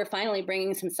now we're finally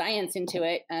bringing some science into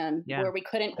it, Yeah. where we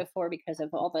couldn't before because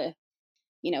of all the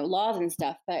laws and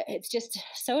stuff. But it's just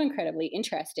so incredibly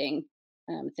interesting.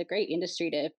 It's a great industry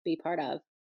to be part of.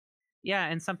 Yeah,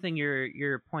 and something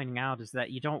you're pointing out is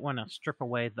that you don't want to strip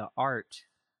away the art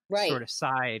Right. sort of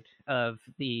side of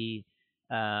the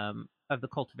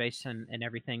cultivation and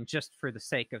everything just for the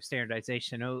sake of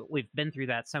standardization. Oh, we've been through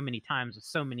that so many times with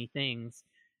so many things,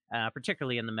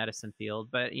 particularly in the medicine field,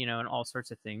 but in all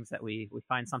sorts of things that we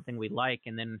find something we like,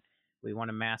 and then we want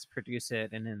to mass produce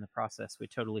it, and in the process we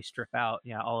totally strip out,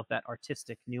 all of that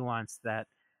artistic nuance that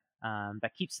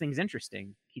keeps things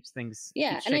interesting, Yeah, keeps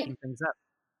and shaking things up.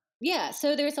 yeah,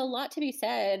 so there's a lot to be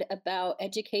said about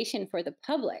education for the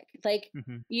public. Like,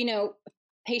 Hmm. you know,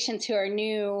 patients who are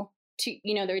new to,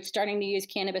 they're starting to use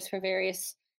cannabis for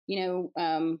various,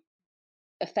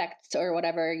 effects or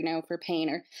whatever, for pain,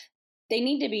 or they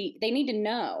need to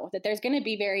know that there's going to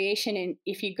be variation in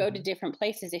if you go to Hmm. different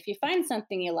places. If you find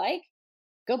something you like,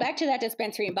 go back to that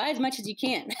dispensary and buy as much as you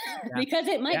can Yeah. because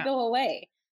it might Yeah. go away.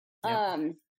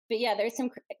 Yep. But yeah, there's some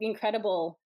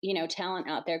incredible, talent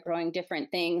out there growing different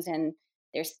things, and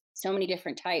there's so many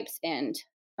different types. And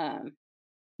um,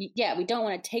 yeah, we don't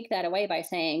want to take that away by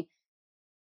saying,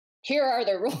 here are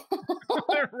the rules.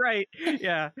 Right.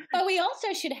 Yeah. But we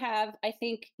also should have, I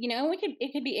think,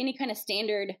 it could be any kind of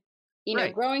standard,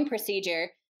 Right. growing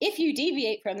procedure. If you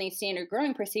deviate from these standard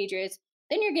growing procedures,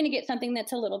 then you're going to get something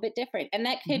that's a little bit different. And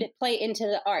that could play into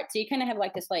the art. So you kind of have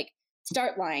like this like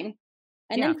start line.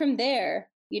 And Yeah. then from there,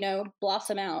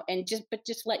 blossom out and just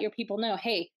let your people know,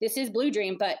 hey, this is Blue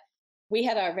Dream, but we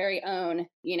have our very own,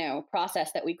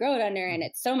 process that we grow it under. And Mhm.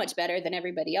 it's so much better than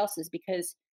everybody else's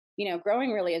because,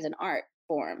 growing really is an art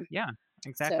form. Yeah,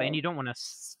 exactly. And So, you don't want to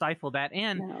stifle that.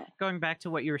 And no. going back to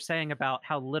what you were saying about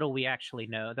how little we actually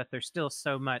know, that there's still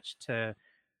so much to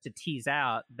tease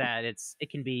out that it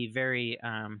can be very I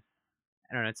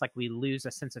don't know, it's like we lose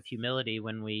a sense of humility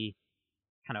when we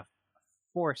kind of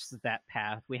force that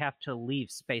path. We have to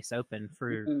leave space open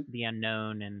for Mhm. the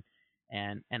unknown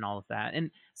and all of that.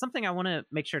 And something I want to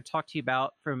make sure to talk to you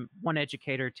about from one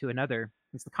educator to another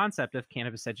is the concept of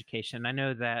cannabis education. I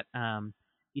know that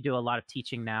you do a lot of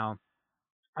teaching now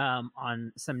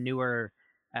on some newer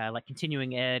like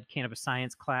continuing ed cannabis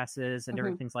science classes and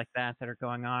different Mhm. things like that are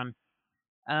going on.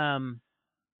 um,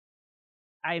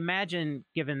 I imagine,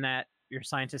 given that you're a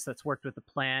scientist that's worked with the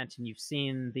plant and you've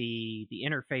seen the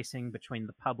interfacing between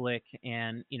the public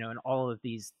and and all of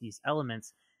these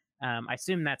elements, I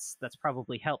assume that's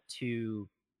probably helped to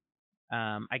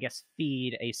I guess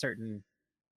feed a certain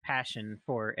passion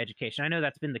for education. I know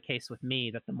that's been the case with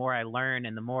me. That the more I learn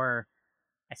and the more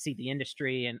I see the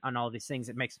industry and on all these things,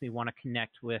 it makes me want to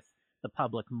connect with the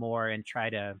public more and try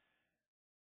to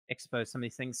expose some of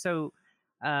these things. So,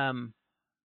 um,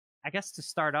 I guess to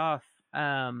start off,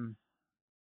 um,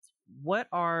 what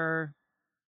are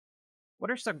what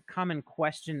are some common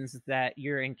questions that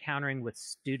you're encountering with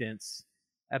students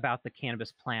about the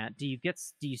cannabis plant? Do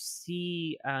you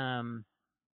see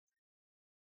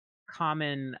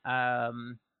common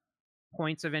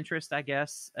points of interest, I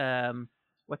guess,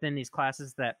 within these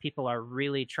classes that people are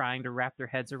really trying to wrap their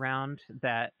heads around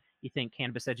that you think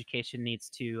cannabis education needs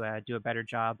to do a better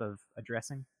job of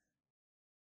addressing?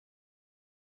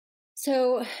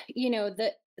 So,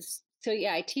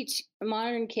 yeah, I teach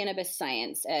modern cannabis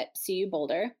science at CU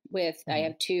Boulder with, I Hmm.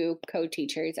 have two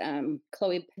co-teachers,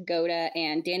 Chloe Pagoda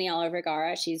and Daniela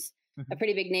Vergara. She's a Hmm.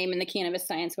 pretty big name in the cannabis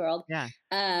science world. Yeah.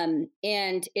 And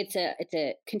it's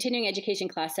a continuing education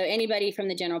class. So anybody from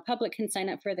the general public can sign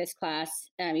up for this class.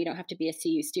 You don't have to be a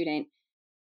CU student.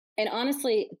 And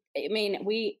honestly, I mean,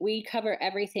 we cover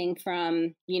everything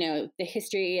from, the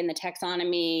history and the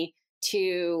taxonomy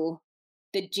to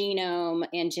the genome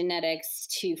and genetics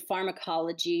to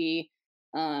pharmacology,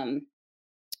 um,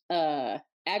 uh,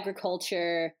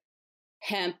 agriculture,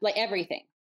 hemp, like everything,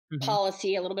 Hmm.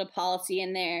 policy, a little bit of policy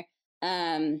in there.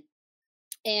 Um,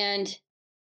 and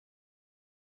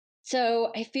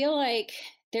so I feel like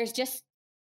there's just,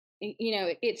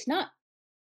 it's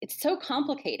so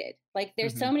complicated. Like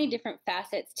there's Hmm. so many different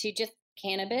facets to just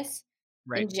cannabis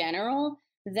Right. in general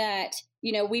that,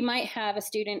 we might have a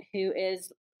student who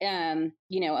is,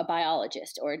 a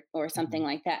biologist or something Hmm.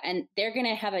 like that. And they're going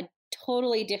to have a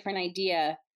totally different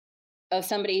idea of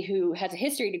somebody who has a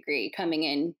history degree coming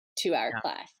in to our Yeah.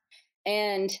 class.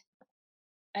 And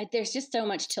there's just so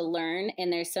much to learn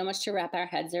and there's so much to wrap our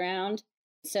heads around.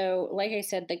 So, like I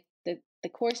said, the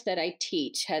course that I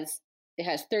teach has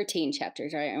 13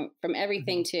 chapters, right? From Hmm.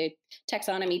 everything to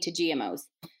taxonomy to GMOs.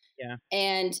 Yeah.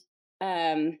 And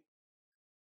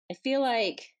I feel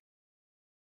like,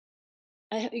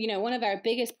 one of our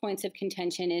biggest points of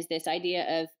contention is this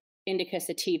idea of indica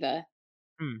sativa,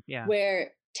 Yeah.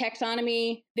 where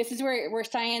taxonomy, this is where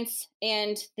science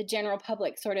and the general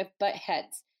public sort of butt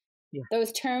heads. Yeah.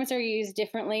 Those terms are used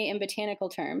differently in botanical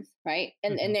terms, right?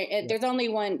 And Hmm. Yeah. there's only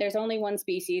one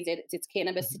species. It's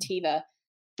Cannabis Hmm. sativa,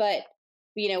 but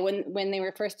when they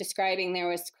were first describing, there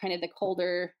was kind of the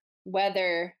colder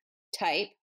weather type,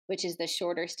 which is the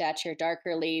shorter stature,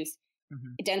 darker leaves,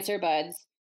 Hmm. denser buds,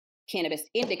 Cannabis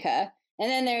indica. And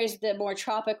then there's the more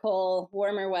tropical,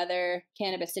 warmer weather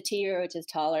Cannabis sativa, which is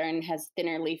taller and has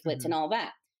thinner leaflets Hmm. and all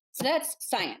that. So that's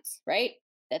science, right?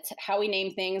 That's how we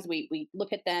name things. We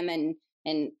look at them and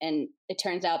it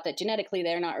turns out that genetically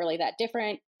they're not really that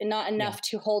different and not Yeah. enough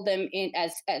to hold them in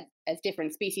as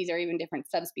different species or even different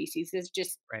subspecies.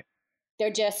 Right.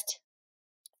 They're just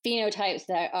phenotypes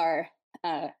that are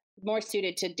uh, more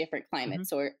suited to different Hmm.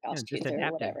 climates or Yeah. Just altitudes or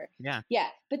adaptive. whatever. Yeah. Yeah,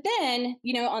 but then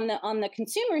on the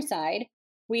consumer side,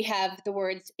 we have the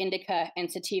words indica and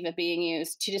sativa being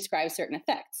used to describe certain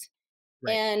effects,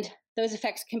 Right. and those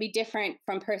effects can be different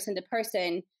from person to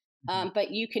person. Hmm.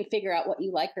 But you can figure out what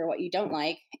you like or what you don't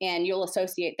like, and you'll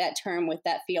associate that term with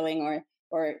that feeling or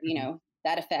Hmm.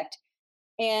 that effect.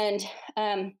 And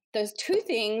those two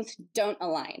things don't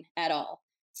align at all.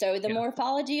 So the Yeah.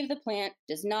 morphology of the plant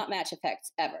does not match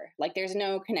effects ever. Like there's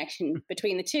no connection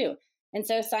between the two. And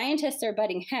so scientists are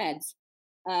butting heads.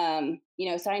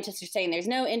 Scientists are saying there's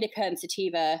no indica and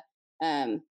sativa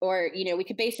Or, we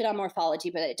could base it on morphology,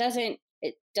 but it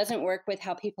doesn't work with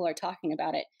how people are talking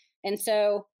about it. And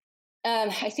so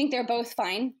I think they're both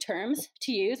fine terms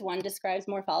to use. One describes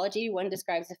morphology, one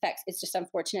describes effects. It's just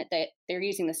unfortunate that they're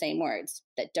using the same words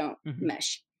that don't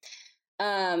mesh.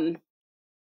 And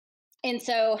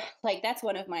so, like, that's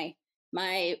one of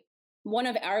one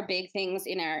of our big things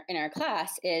in our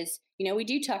class is, we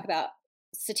do talk about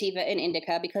sativa and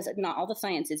indica because not all the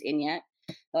science is in yet.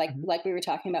 Like we were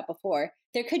talking about before,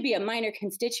 there could be a minor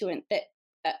constituent that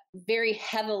very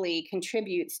heavily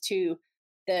contributes to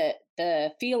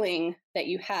the feeling that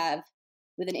you have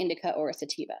with an indica or a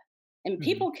sativa, and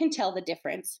people can tell the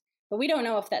difference, but we don't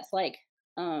know if that's like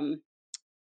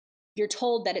you're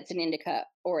told that it's an indica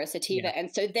or a sativa,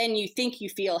 and so then you think you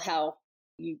feel how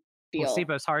you feel.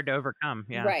 Placebo's hard to overcome,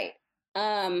 right?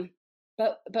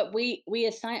 But we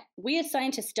as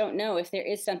scientists don't know if there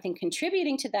is something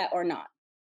contributing to that or not.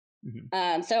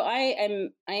 So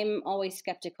I'm always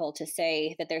skeptical to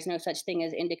say that there's no such thing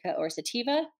as indica or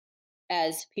sativa,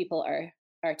 as people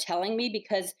are telling me,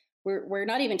 because we're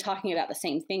not even talking about the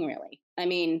same thing, really. I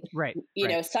mean, right.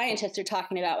 Scientists are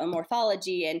talking about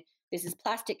morphology, and this is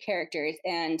plastic characters,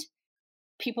 and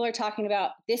people are talking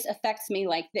about this affects me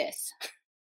like this,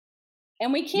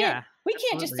 and we can't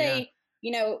just say,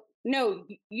 no,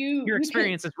 your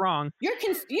experience is wrong. You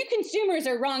consumers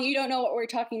are wrong. You don't know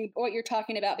what you're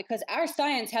talking about, because our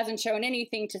science hasn't shown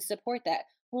anything to support that.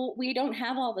 Well, we don't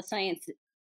have all the science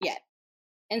yet.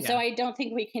 And so I don't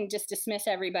think we can just dismiss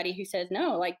everybody who says,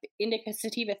 no, like the indica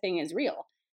sativa thing is real.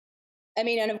 I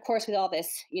mean, and of course, with all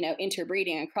this,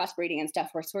 interbreeding and crossbreeding and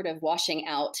stuff, we're sort of washing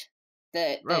out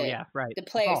the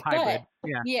players. But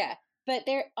but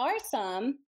there are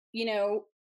some,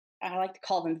 I like to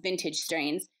call them vintage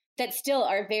strains that still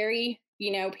are very,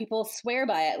 people swear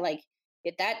by it. Like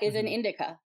that is an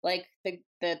indica, like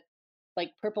the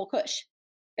like Purple Kush,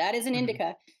 that is an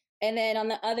indica. And then on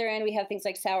the other end, we have things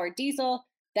like Sour Diesel.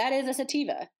 That is a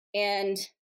sativa. And,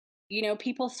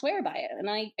 people swear by it. And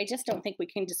I just don't think we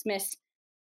can dismiss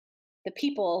the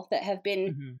people that have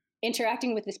been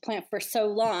interacting with this plant for so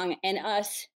long, and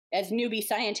us as newbie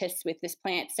scientists with this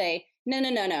plant say,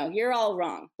 no, you're all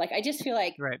wrong. Like, I just feel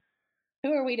like,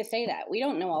 who are we to say that? We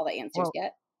don't know all the answers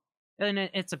yet. And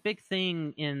it's a big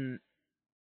thing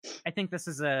I think this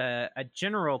is a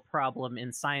general problem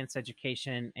in science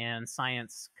education and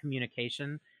science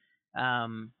communication,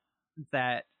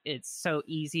 that it's so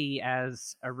easy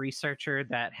as a researcher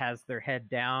that has their head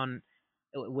down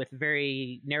with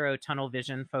very narrow tunnel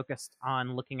vision, focused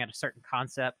on looking at a certain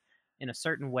concept in a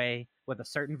certain way with a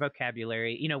certain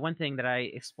vocabulary. One thing that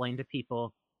I explain to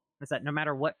people is that no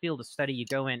matter what field of study you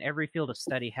go in, every field of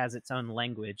study has its own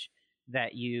language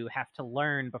that you have to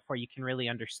learn before you can really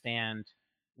understand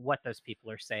what those people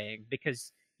are saying,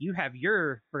 because you have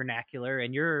your vernacular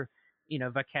and your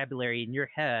vocabulary in your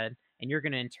head, and you're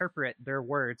going to interpret their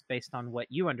words based on what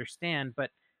you understand, but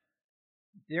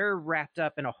they're wrapped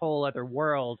up in a whole other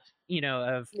world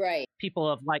of people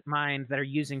of like mind that are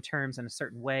using terms in a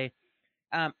certain way.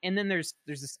 And then there's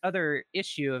this other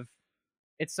issue of,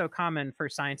 it's so common for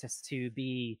scientists to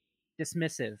be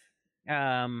dismissive,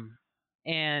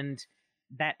 and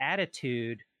that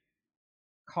attitude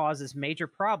causes major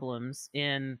problems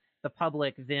in the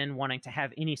public then wanting to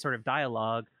have any sort of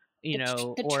dialogue.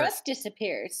 The trust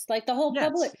disappears. Like the whole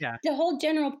public, the whole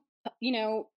general,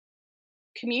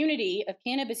 community of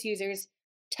cannabis users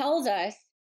tells us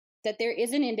that there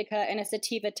is an indica and a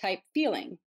sativa type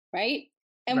feeling, right?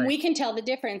 And we can tell the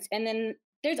difference. And then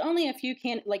there's only a few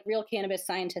real cannabis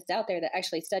scientists out there that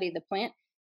actually study the plant,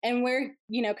 and we're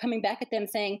coming back at them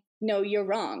saying, no, you're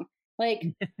wrong. Like,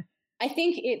 I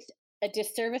think it's a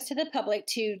disservice to the public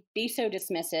to be so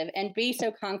dismissive and be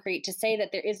so concrete to say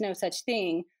that there is no such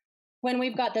thing, when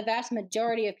we've got the vast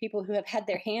majority of people who have had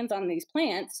their hands on these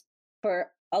plants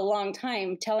for a long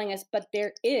time telling us, but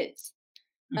there is,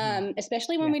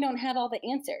 especially when we don't have all the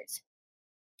answers.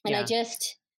 And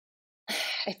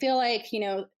I feel like,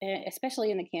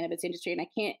 especially in the cannabis industry, and I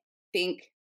can't think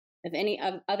of any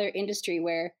other industry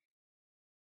where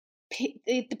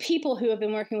the people who have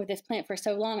been working with this plant for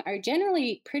so long are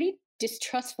generally pretty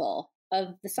distrustful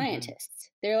of the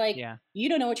scientists. They're like, you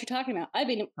don't know what you're talking about. I've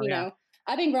been,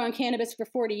 I've been growing cannabis for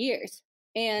 40 years,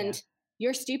 and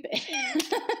you're stupid.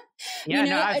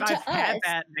 I've had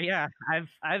that. Yeah,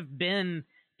 I've been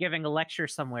giving a lecture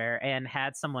somewhere and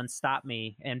had someone stop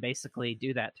me and basically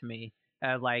do that to me.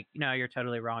 Like, no, you're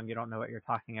totally wrong. You don't know what you're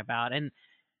talking about. And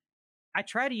I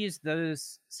try to use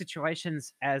those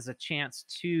situations as a chance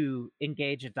to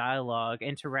engage a dialogue,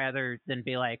 and to, rather than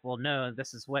be like, well, no,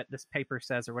 this is what this paper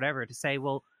says or whatever, to say,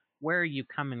 well, where are you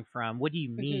coming from? What do you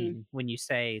Hmm. mean when you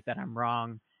say that I'm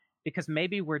wrong? Because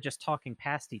maybe we're just talking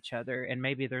past each other, and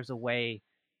maybe there's a way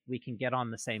we can get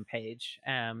on the same page.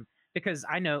 Because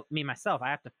I know me myself, I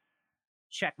have to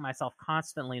check myself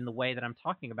constantly in the way that I'm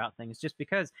talking about things, just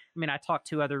because, I mean, I talk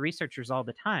to other researchers all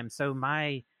the time. So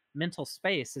my mental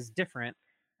space is different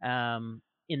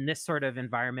in this sort of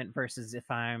environment versus if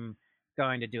I'm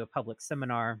going to do a public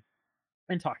seminar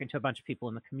and talking to a bunch of people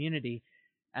in the community.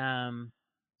 Um,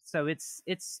 so it's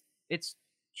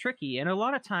tricky, and a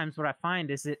lot of times what I find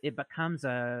is it becomes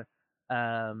um,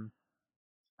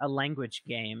 a language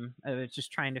game. It's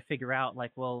just trying to figure out,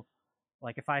 like, well,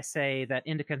 like if I say that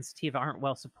indica and sativa aren't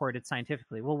well supported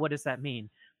scientifically, well, what does that mean?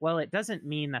 Well, it doesn't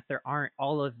mean that there aren't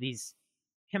all of these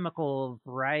chemical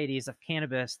varieties of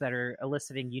cannabis that are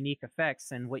eliciting unique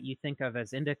effects, and what you think of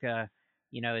as indica,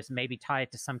 is maybe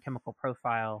tied to some chemical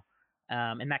profile,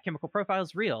 and that chemical profile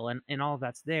is real, and all of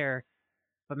that's there,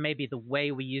 but maybe the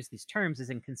way we use these terms is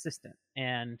inconsistent,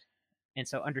 and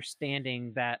so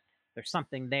understanding that there's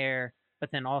something there,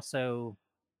 but then also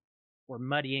we're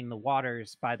muddying the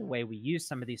waters by the way we use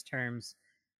some of these terms.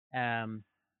 Um,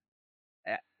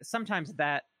 Sometimes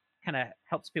that kind of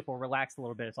helps people relax a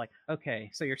little bit. It's like, okay,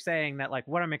 so you're saying that like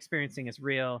what I'm experiencing is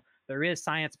real. There is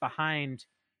science behind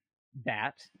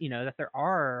that, that there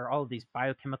are all of these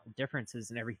biochemical differences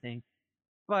and everything,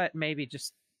 but maybe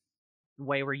just the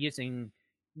way we're using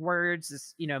words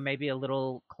is, maybe a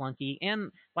little clunky.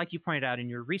 And like you pointed out in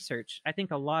your research, I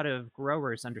think a lot of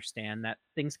growers understand that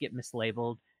things get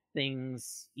mislabeled,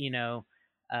 things,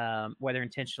 whether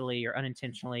intentionally or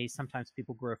unintentionally. Sometimes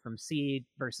people grow from seed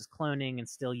versus cloning and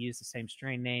still use the same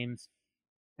strain names.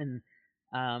 And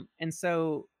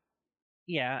so,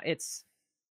 yeah, I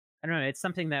don't know, it's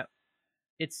something that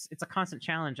it's a constant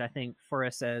challenge, I think, for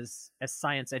us as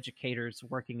science educators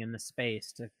working in the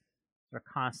space to sort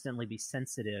of constantly be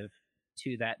sensitive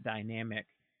to that dynamic,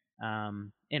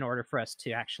 in order for us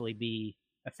to actually be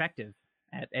effective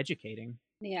at educating.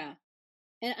 Yeah.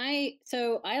 And I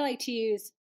like to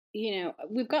use,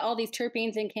 we've got all these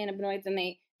terpenes and cannabinoids, and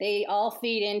they all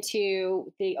feed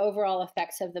into the overall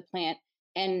effects of the plant.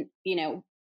 And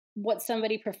what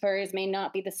somebody prefers may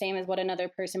not be the same as what another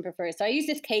person prefers. So I use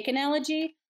this cake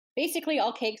analogy. Basically,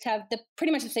 all cakes have the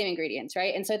pretty much the same ingredients,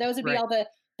 right? And so those would be Right. all the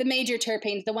major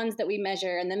terpenes, the ones that we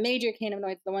measure, and the major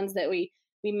cannabinoids, the ones that we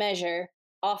measure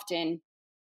often.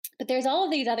 But there's all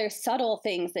of these other subtle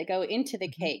things that go into the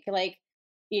Hmm. cake, like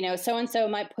so and so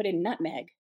might put in nutmeg,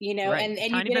 Right. A and you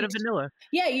tiny get bit a of vanilla.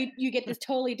 yeah, you get this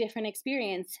totally different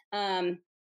experience.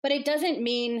 But it doesn't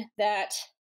mean that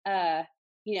uh,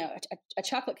 a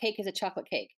chocolate cake is a chocolate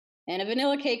cake and a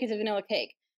vanilla cake is a vanilla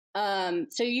cake.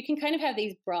 So you can kind of have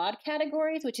these broad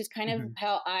categories, which is kind of Hmm.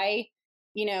 how I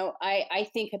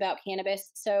think about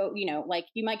cannabis. So like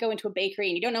you might go into a bakery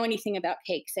and you don't know anything about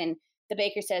cakes, and the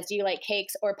baker says, "Do you like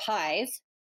cakes or pies?"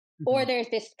 Or Hmm. there's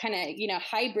this kind of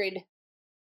hybrid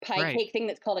pie Right. cake thing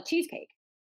that's called a cheesecake.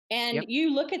 And Yep.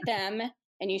 you look at them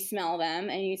and you smell them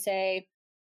and you say,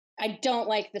 I don't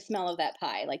like the smell of that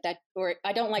pie, like that, or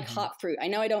I don't like Hmm. hot fruit. I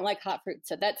know I don't like hot fruit,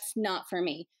 so that's not for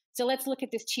me. So let's look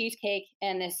at this cheesecake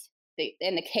and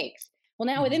and the cakes. Well,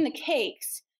 now Hmm. within the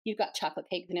cakes, you've got chocolate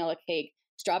cake, vanilla cake,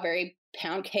 strawberry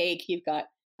pound cake. You've got,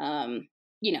 um,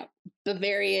 you know,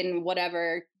 Bavarian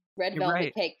whatever, red You're velvet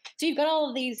right. cake. So you've got all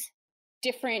of these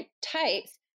different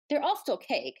types. They're all still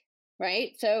cake,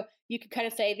 right? So you could kind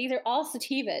of say these are all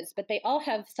sativas, but they all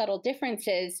have subtle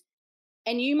differences.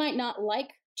 And you might not like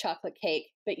chocolate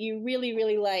cake, but you really,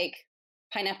 really like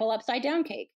pineapple upside down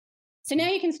cake. So now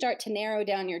Mhm. you can start to narrow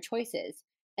down your choices.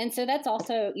 And so that's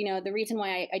also, the reason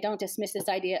why I don't dismiss this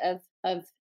idea of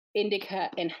indica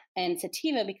and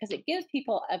sativa, because it gives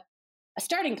people a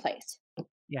starting place.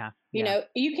 Yeah. Yeah.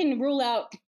 You can rule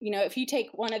out, if you take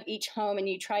one of each home and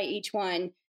you try each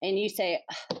one and you say,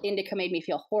 indica made me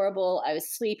feel horrible, I was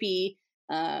sleepy,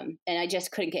 and I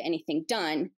just couldn't get anything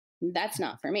done, that's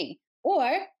not for me.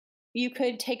 Or you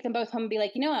could take them both home and be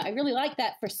like, I really like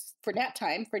that for nap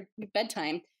time, for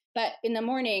bedtime, but in the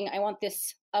morning, I want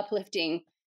this uplifting,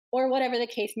 or whatever the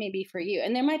case may be for you.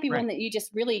 And there might be Right. one that you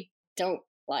just really don't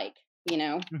like,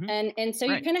 Hmm. and so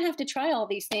you Right. kind of have to try all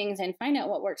these things and find out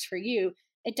what works for you.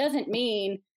 It doesn't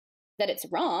mean that it's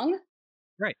wrong.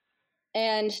 Right.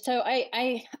 And so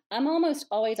I'm almost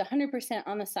always 100%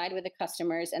 on the side with the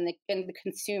customers and the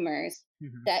consumers,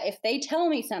 Hmm. that if they tell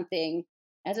me something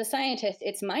as a scientist,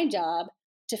 it's my job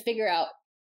to figure out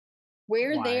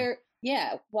where Why? they're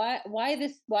yeah, why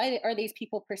are these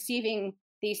people perceiving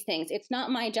these things? It's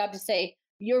not my job to say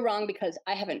you're wrong because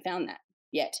I haven't found that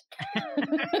yet.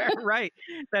 Right.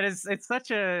 That is, it's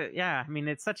such a, yeah, I mean,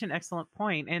 it's such an excellent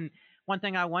point. And one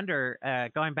thing I wonder,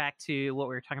 going back to what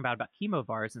we were talking about chemo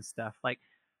bars and stuff, like,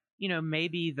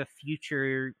 maybe the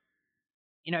future,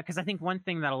 because I think one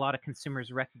thing that a lot of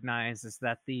consumers recognize is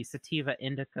that the sativa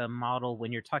indica model,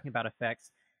 when you're talking about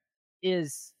effects,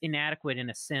 is inadequate in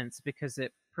a sense because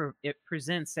it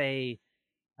presents a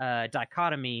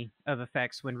dichotomy of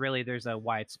effects when really there's a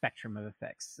wide spectrum of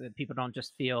effects. People don't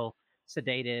just feel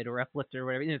sedated or uplifted or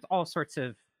whatever. There's all sorts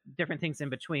of different things in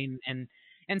between,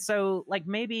 and so like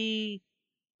maybe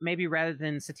rather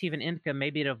than sativa and indica,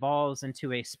 maybe it evolves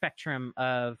into a spectrum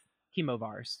of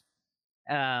chemovars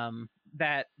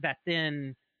that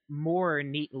then more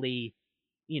neatly,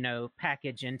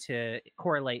 package into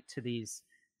correlate to these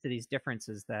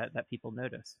differences that people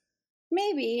notice.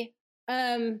 Maybe.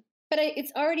 But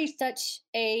it's already such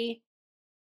a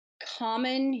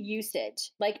common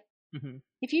usage. Like, Hmm.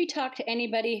 if you talk to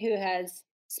anybody who has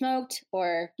smoked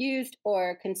or used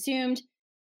or consumed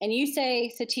and you say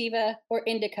sativa or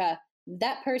indica,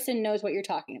 that person knows what you're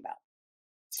talking about.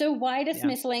 So why Yeah,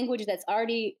 dismiss language that's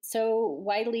already so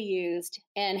widely used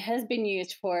and has been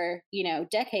used for,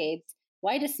 decades?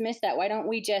 Why dismiss that? Why don't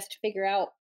we just figure out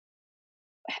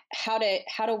how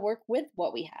to work with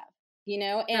what we have? You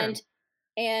know, sure.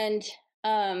 and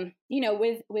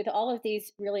with all of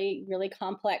these really really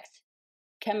complex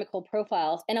chemical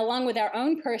profiles, and along with our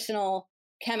own personal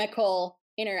chemical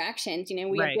interactions, we have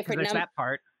Right, because different there's that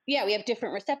part. yeah, we have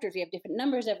different receptors, we have different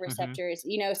numbers of Hmm. receptors.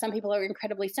 Some people are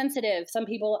incredibly sensitive, some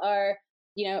people are,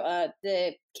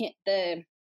 the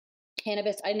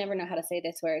cannabis, I never know how to say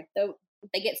this word, though,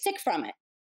 they get sick from it,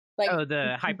 like, Oh,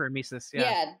 the hyperemesis. Yeah.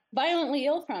 yeah, violently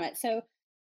ill from it. So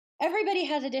everybody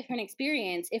has a different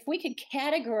experience. If we could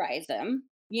categorize them,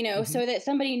 Hmm. so that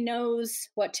somebody knows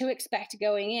what to expect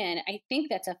going in, I think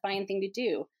that's a fine thing to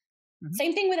do. Hmm.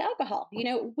 Same thing with alcohol. We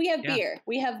have Yeah. beer,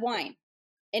 we have wine.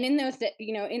 And in those that,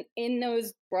 in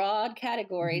those broad Hmm.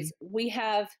 categories, we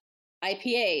have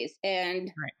IPAs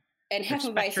Right. and There's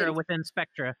spectra Hefeweizens. within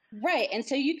spectra. Right. And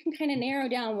so you can kind of narrow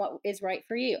down what is right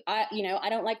for you. I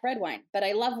don't like red wine, but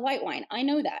I love white wine. I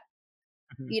know that.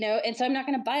 Hmm. And so I'm not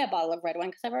going to buy a bottle of red wine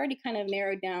because I've already kind of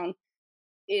narrowed down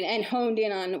and honed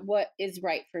in on what is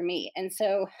right for me. And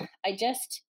so I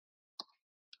just,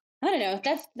 I don't know.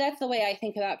 That's the way I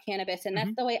think about cannabis, and that's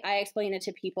Hmm. the way I explain it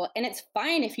to people. And it's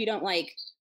fine if you don't like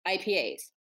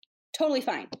IPAs. Totally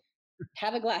fine.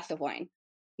 Have a glass of wine.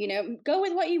 Go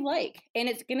with what you like, and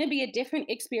it's going to be a different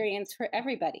experience for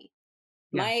everybody.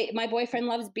 Yeah. My boyfriend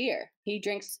loves beer. He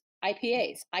drinks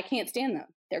IPAs. I can't stand them.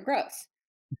 They're gross.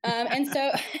 And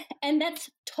so, and that's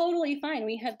totally fine.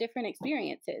 We have different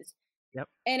experiences. Yep.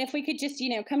 And if we could just,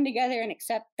 come together and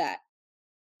accept that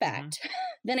Hmm. fact,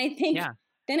 then I think Yeah.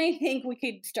 we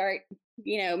could start,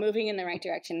 moving in the right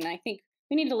direction. And I think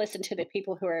we need to listen to the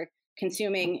people who are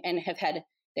consuming and have had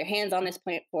their hands on this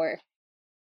plant for,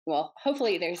 well,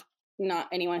 hopefully there's not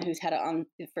anyone who's had it on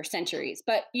for centuries,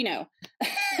 but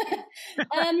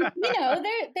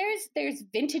there's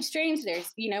vintage strains,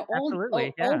 there's,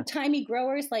 Absolutely. Yeah. old timey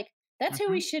growers, like that's who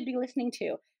we Hmm. should be listening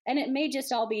to. And it may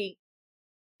just all be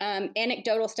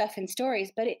anecdotal stuff and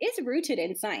stories, but it is rooted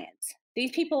in science.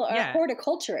 These people are Yeah.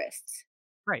 horticulturists,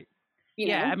 Right. you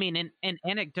Yeah. I know? mean, and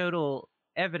anecdotal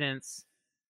evidence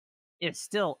is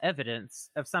still evidence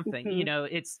of something. Hmm.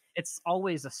 It's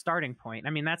always a starting point.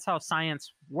 I mean, that's how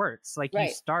science works. Like you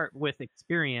Right. start with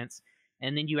experience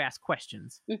and then you ask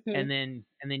questions Hmm. and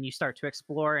then you start to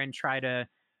explore and try to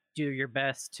do your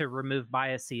best to remove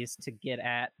biases to get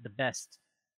at the best,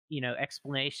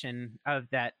 explanation of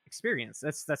that experience.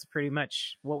 That's pretty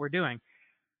much what we're doing.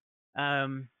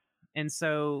 Um, and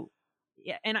so,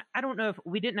 yeah, and I don't know if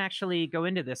we didn't actually go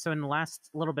into this. So, in the last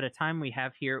little bit of time we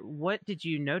have here, what did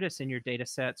you notice in your data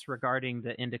sets regarding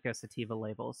the indica sativa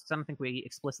labels? Because I don't think we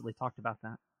explicitly talked about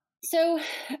that. So,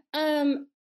 um,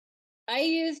 I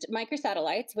used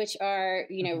microsatellites, which are,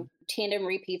 Hmm. tandem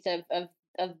repeats of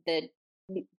the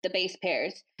base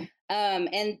pairs,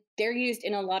 and they're used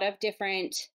in a lot of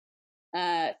different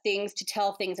things to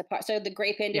tell things apart. So the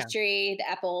grape Yeah. industry, the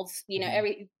apples, Hmm.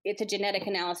 every it's a genetic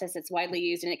analysis that's widely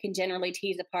used, and it can generally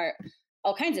tease apart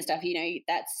all kinds of stuff.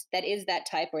 That is that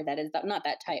type, or that is not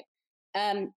that type.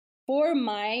 Um, for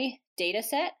my data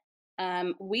set,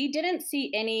 we didn't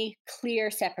see any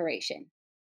clear separation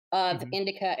of Hmm.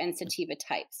 indica and sativa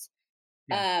types.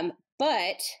 Yeah.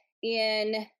 But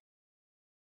in,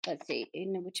 let's see,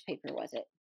 in which paper was it?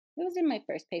 It was in my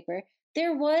first paper.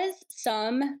 There was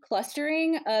some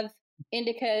clustering of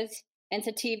indicas and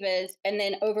sativas and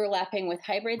then overlapping with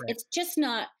hybrids. Right. It's just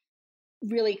not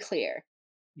really clear.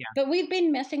 Yeah. But we've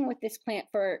been messing with this plant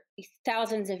for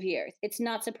thousands of years. It's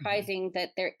not Hmm. surprising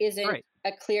that there isn't Right.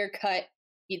 a clear cut,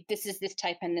 this is this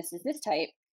type and this is this type.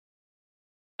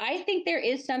 I think there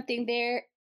is something there.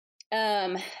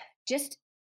 Um, just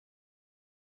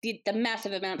the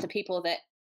massive amounts of people that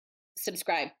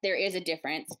subscribe, there is a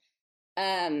difference.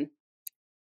 Um,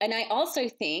 and I also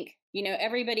think,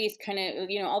 everybody's kind of,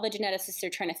 all the geneticists are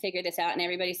trying to figure this out, and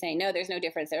everybody's saying, no, there's no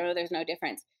difference. Oh, there's no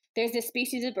difference. There's this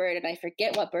species of bird, and I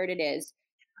forget what bird it is.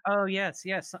 Oh, yes.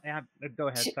 Go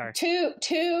ahead. Sorry.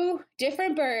 Two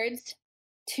different birds,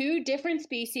 two different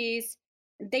species.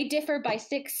 They differ by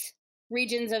 6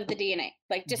 regions of the DNA,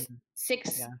 like just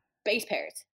 6 Yeah. base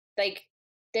pairs. Like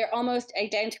they're almost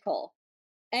identical.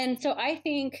 And so I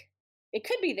think it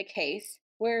could be the case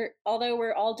where, although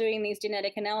we're all doing these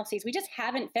genetic analyses, we just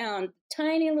haven't found a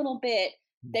tiny little bit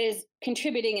that is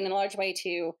contributing in a large way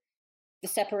to the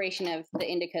separation of the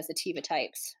indica sativa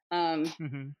types.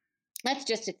 That's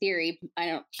just a theory.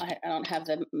 I don't have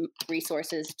the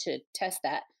resources to test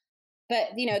that, but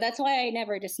that's why I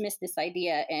never dismissed this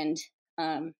idea. And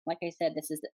like I said,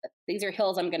 these are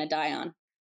hills I'm going to die on.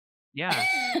 Yeah.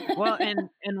 Well, and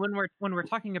when we're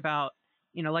talking about,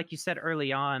 like you said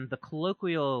early on, the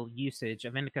colloquial usage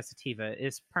of indica sativa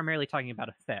is primarily talking about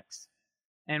effects.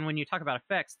 And when you talk about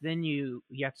effects, then you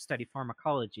have to study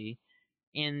pharmacology.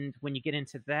 And when you get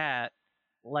into that,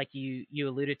 like you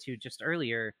alluded to just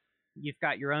earlier, you've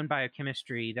got your own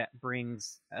biochemistry that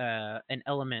brings an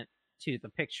element to the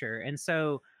picture. And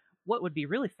so what would be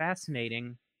really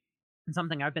fascinating, and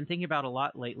something I've been thinking about a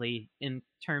lot lately in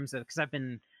terms of, because I've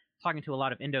been talking to a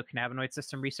lot of endocannabinoid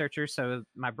system researchers, so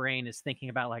my brain is thinking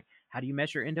about, like, how do you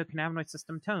measure endocannabinoid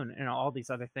system tone and all these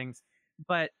other things.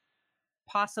 But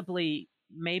possibly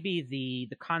maybe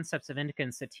the concepts of indica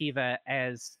and sativa,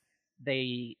 as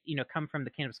they come from the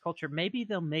cannabis culture, maybe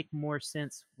they'll make more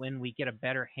sense when we get a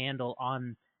better handle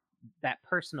on that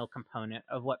personal component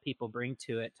of what people bring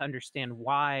to it, to understand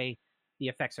why the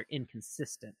effects are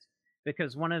inconsistent.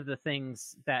 Because one of the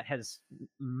things that has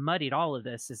muddied all of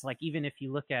this is, like, even if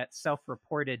you look at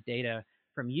self-reported data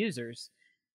from users,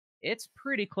 it's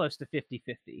pretty close to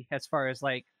 50-50 as far as,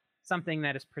 like, something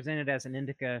that is presented as an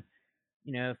indica,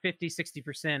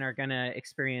 50-60% are going to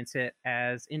experience it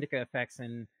as indica effects,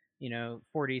 and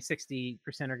 40-60%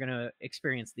 are going to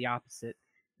experience the opposite.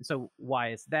 And so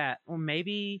why is that? Well,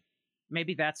 maybe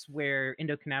that's where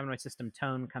endocannabinoid system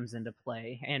tone comes into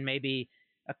play, and maybe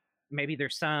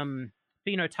there's some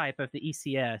phenotype of the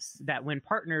ECS that, when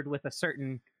partnered with a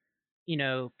certain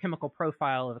chemical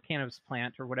profile of a cannabis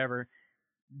plant or whatever,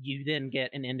 you then get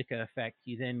an indica effect,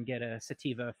 you then get a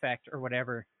sativa effect or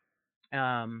whatever.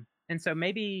 And so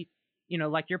maybe,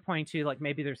 like you're pointing to, like,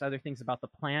 maybe there's other things about the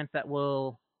plant that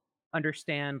we'll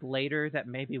understand later that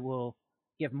maybe will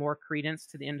give more credence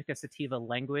to the indica sativa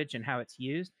language and how it's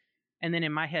used. And then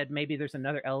in my head, maybe there's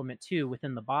another element too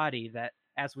within the body that,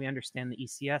 as we understand the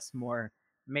ECS more,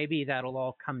 maybe that'll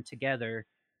all come together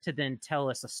to then tell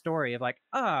us a story of, like,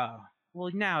 oh,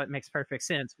 well, now it makes perfect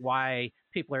sense why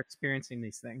people are experiencing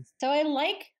these things. So I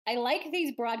like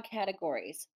these broad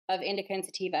categories of indica and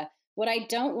sativa. What I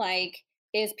don't like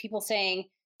is people saying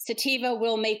sativa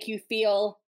will make you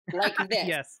feel like this.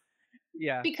 Yes.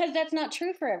 Yeah. Because that's not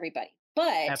true for everybody.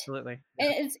 But absolutely,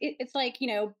 yeah. It's like,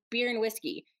 beer and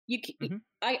whiskey.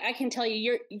 I can tell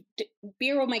you,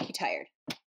 beer will make you tired.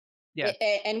 Yeah.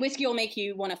 And whiskey will make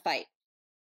you want to fight.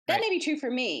 That may be true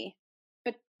for me,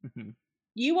 but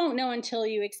you won't know until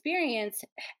you experience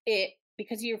it,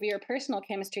 because of your personal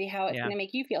chemistry, how it's going to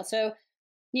make you feel. So,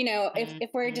 if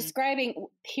we're describing,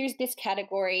 here's this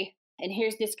category and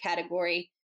here's this category,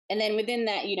 and then within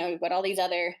that, you've got all these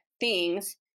other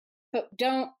things, but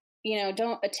don't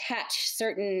attach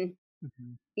certain,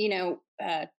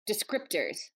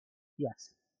 descriptors. Yes.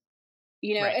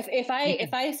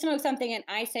 If I smoke something and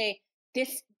I say,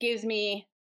 this gives me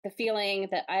the feeling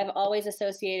that I've always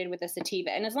associated with a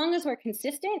sativa, and as long as we're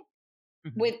consistent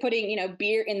with putting,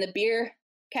 beer in the beer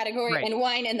category and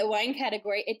wine in the wine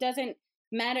category, it doesn't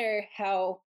matter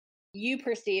how you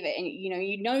perceive it. And,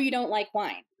 you don't like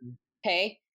wine.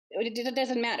 Okay. It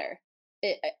doesn't matter.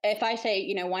 If I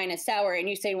say, wine is sour and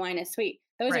you say wine is sweet,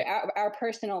 those are our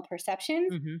personal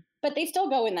perceptions, but they still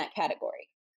go in that category.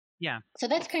 Yeah. So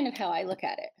that's kind of how I look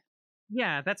at it.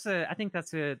 Yeah, I think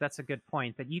that's a good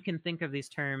point, that you can think of these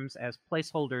terms as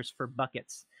placeholders for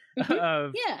buckets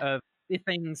of the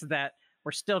things that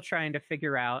we're still trying to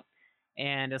figure out.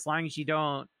 And as long as you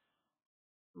don't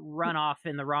run off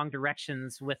in the wrong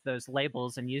directions with those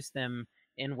labels and use them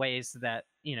in ways that,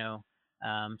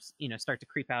 start to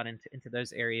creep out into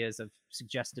those areas of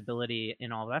suggestibility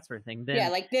and all that sort of thing.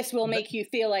 Then, like, this will make you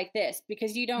feel like this,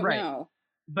 because you don't know.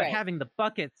 But having the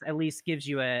buckets at least gives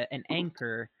you an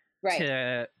anchor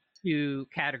to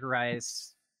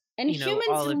categorize, and humans,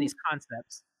 all of these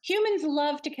concepts. humans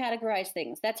love to categorize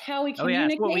things. That's how we Oh yeah,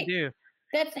 that's what we communicate. do.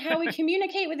 That's how we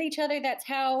communicate with each other. That's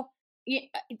how,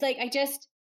 it's like I just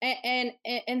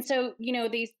and so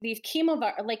these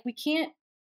like we can't.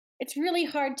 It's really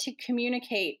hard to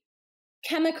communicate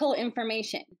chemical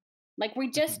information. Like we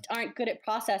Mhm. just aren't good at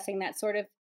processing that sort of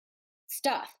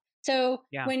stuff. So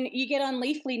Yeah. when you get on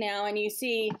Leafly now and you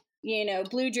see,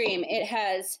 Blue Dream, it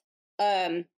has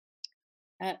um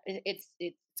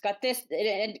it's got this.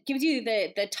 It gives you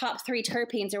the top three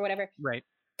terpenes or whatever. Right.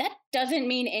 That doesn't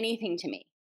mean anything to me.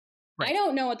 I Right.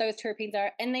 don't know what those terpenes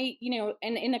are, and they,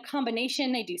 and in a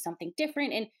combination, they do something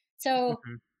different. And so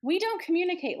Mhm. we don't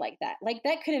communicate like that. Like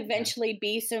that could Yeah. eventually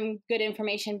be some good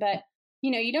information, but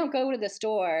you don't go to the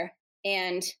store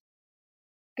and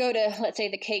go to, let's say,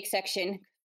 the cake section,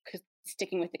 'cause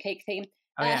sticking with the cake theme,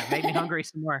 Oh yeah, made me hungry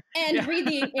some more. and Yeah. read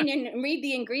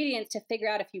the ingredients to figure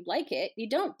out if you like it. You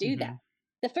don't do that. Mhm.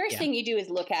 The first Yeah. thing you do is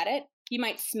look at it. You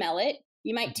might smell it,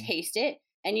 you might Mhm. taste it,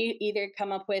 and you either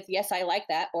come up with, yes, I like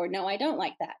that, or no, I don't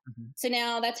like that. Mhm. So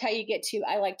now that's how you get to,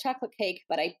 I like chocolate cake,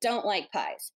 but I don't like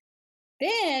pies.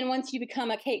 Then once you become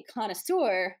a cake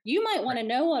connoisseur, you might want Right. to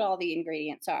know what all the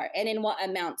ingredients are and in what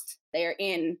amounts they're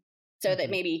in, so that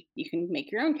Mhm. maybe you can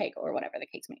make your own cake or whatever the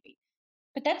case may be.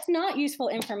 But that's not useful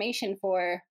information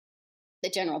for the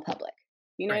general public.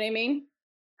 You know what Right. I mean?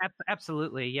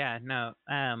 Absolutely. Yeah. No.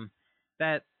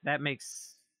 That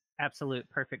makes absolute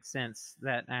perfect sense.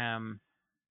 That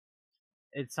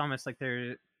it's almost like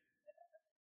there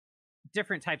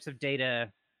different types of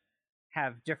data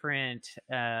have different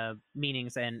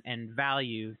meanings and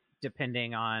value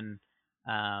depending on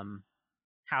um,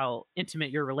 how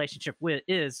intimate your relationship with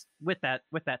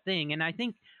that thing. And I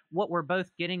think what we're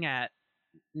both getting at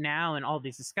now in all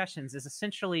these discussions is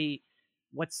essentially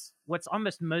what's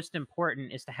almost most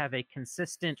important is to have a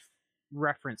consistent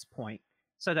reference point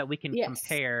so that we can Yes.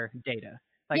 compare data.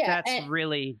 Like Yeah, that's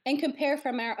really and compare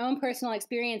from our own personal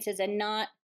experiences and not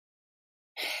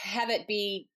have it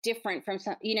be different from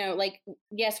some, like,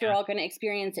 yes, we're yeah, all going to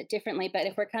experience it differently, but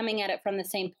if we're coming at it from the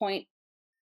same point,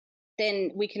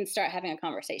 then we can start having a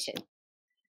conversation.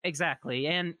 exactly.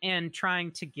 And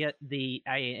trying to get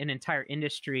an entire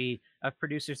industry of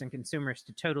producers and consumers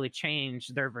to totally change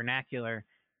their vernacular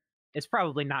is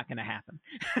probably not going to happen.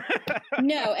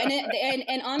 No,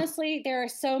 and honestly, there are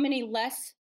so many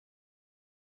less,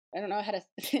 I don't know how to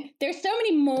there's so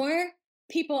many more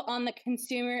people on the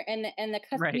consumer and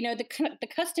Right. the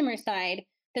customer side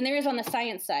than there is on the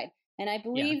science side. And I Yeah.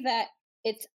 believe that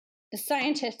it's the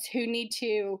scientists who need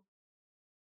to,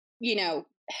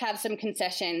 have some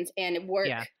concessions and work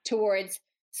Yeah. towards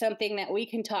something that we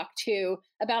can talk to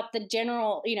about the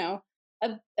general,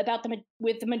 about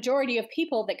with the majority of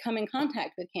people that come in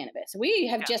contact with cannabis. We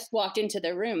have Yeah. just walked into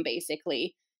the room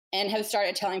basically and have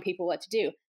started telling people what to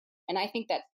do. And I think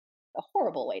that's a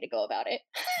horrible way to go about it.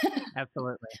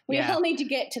 Absolutely. We Yeah. all need to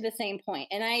get to the same point.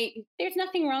 And there's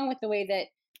nothing wrong with the way that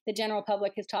the general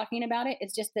public is talking about it.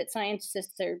 It's just that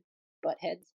scientists are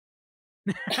buttheads,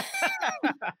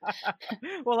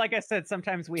 Well, like I said,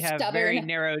 sometimes we have very stubborn.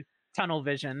 narrow tunnel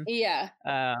vision. Yeah.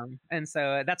 And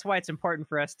so that's why it's important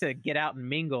for us to get out and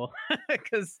mingle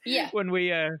because Yeah. We when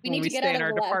need we to get stay out in of our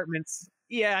the lab. departments,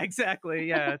 yeah, exactly.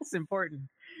 Yeah, it's important.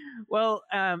 Well,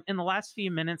 in the last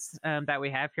few minutes that we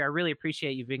have here, I really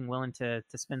appreciate you being willing to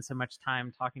spend so much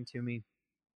time talking to me.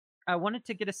 I wanted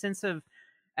to get a sense of,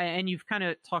 and you've kind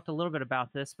of talked a little bit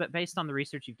about this, but based on the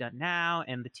research you've done now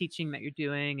and the teaching that you're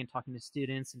doing and talking to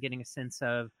students and getting a sense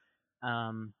of,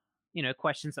 um,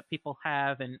 questions that people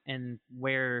have and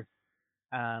where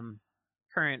um,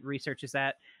 current research is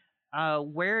at.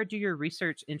 Where do your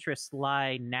research interests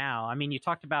lie now? I mean, you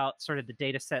talked about sort of the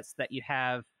data sets that you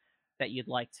have that you'd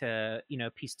like to,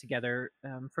 piece together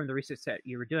from the research that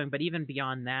you were doing. But even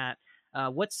beyond that,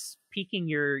 what's piquing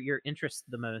your interest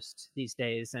the most these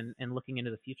days and looking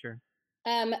into the future?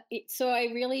 So I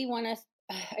really want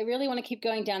to keep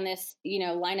going down this,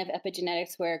 line of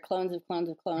epigenetics where clones of clones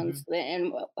of Hmm. clones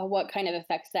and what kind of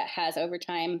effects that has over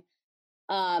time.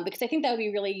 Because I think that would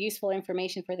be really useful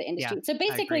information for the Yeah, industry. So I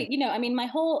agree. basically, I mean, my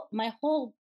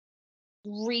whole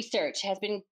research has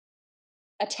been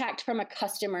attacked from a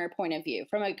customer point of view,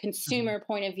 from a Hmm. consumer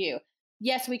point of view.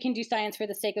 Yes, we can do science for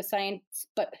the sake of science,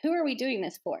 but who are we doing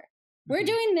this for? We're Hmm.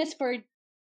 doing this for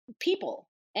people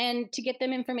and to get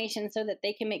them information so that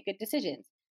they can make good decisions.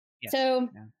 Yes. So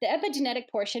Yeah. the epigenetic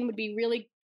portion would be really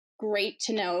great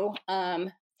to know,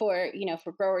 for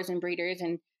for growers and breeders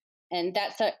and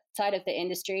that side of the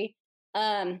industry.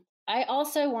 I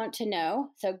also want to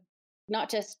know, so not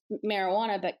just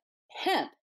marijuana but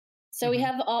hemp. So we Hmm.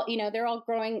 have all, they're all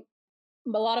growing. A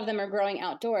lot of them are growing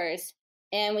outdoors,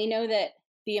 and we know that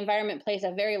the environment plays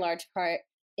a very large part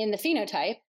in the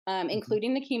phenotype, Hmm.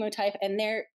 including the chemotype, and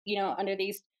they're under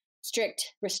these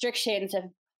strict restrictions of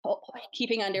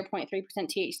keeping under 0.3%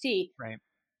 THC. Right.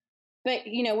 But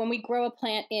when we grow a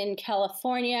plant in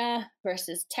California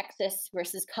versus Texas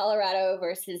versus Colorado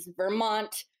versus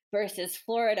Vermont versus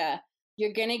Florida,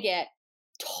 you're going to get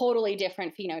totally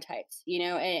different phenotypes,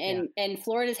 Yeah. and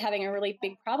Florida's having a really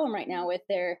big problem right now with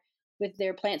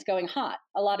their plants going hot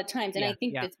a lot of times. And Yeah. I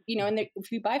think Yeah. that, and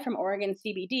if you buy from Oregon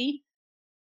CBD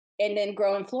and then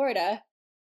grow in Florida,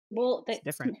 well, It's that's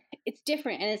different. it's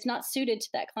different and it's not suited to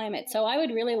that climate. So I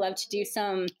would really love to do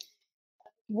some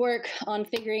work on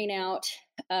figuring out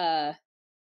uh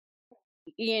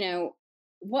you know,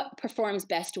 what performs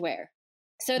best where,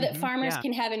 so that Hmm. farmers Yeah.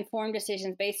 can have informed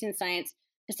decisions based in science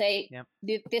to say Yep.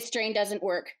 this strain doesn't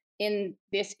work in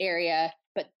this area,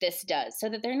 but this does, so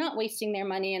that they're not wasting their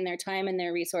money and their time and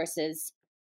their resources,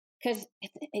 because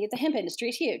the hemp industry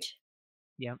is huge.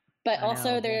 Yep. But I know.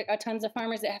 also, Yeah. there are tons of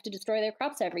farmers that have to destroy their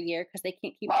crops every year because they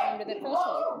can't keep them under the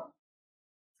threshold.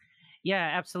 Yeah,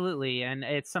 absolutely. And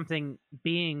it's something,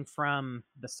 being from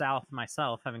the South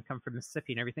myself, having come from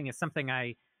Mississippi and everything, is something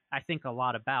I think a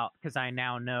lot about, because I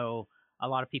now know a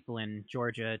lot of people in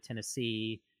Georgia,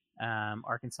 Tennessee,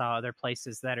 Arkansas, other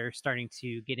places that are starting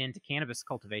to get into cannabis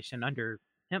cultivation under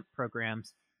hemp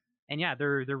programs. And yeah,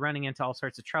 they're running into all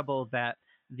sorts of trouble that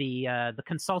the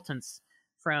consultants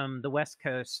from the West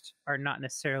Coast are not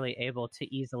necessarily able to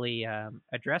easily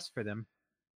address for them.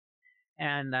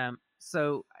 And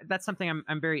so that's something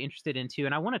I'm very interested into,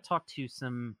 and I want to talk to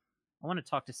some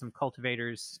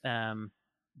cultivators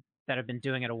that have been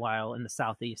doing it a while in the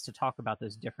Southeast to talk about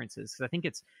those differences, because I think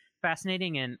it's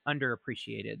fascinating and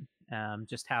underappreciated,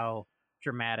 just how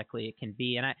dramatically it can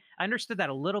be. And I understood that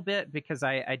a little bit because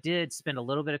I did spend a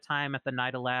little bit of time at the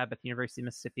NIDA lab at the University of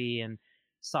Mississippi and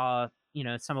saw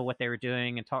some of what they were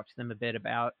doing and talked to them a bit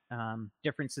about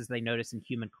differences they notice in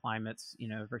humid climates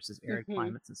versus arid Hmm.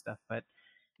 climates and stuff. But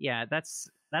yeah, that's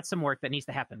some work that needs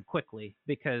to happen quickly,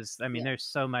 because I mean Yeah, there's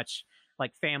so much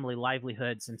like family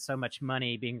livelihoods and so much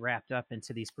money being wrapped up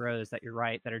into these grows that, you're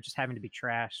right, that are just having to be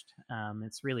trashed.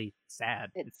 It's really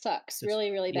sad. it It's sucks just, really,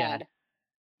 really yeah, bad.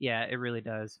 yeah, it really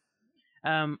does.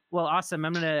 Well, awesome.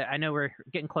 I know we're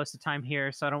getting close to time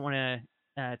here, so I don't want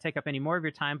to take up any more of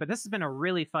your time, but this has been a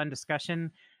really fun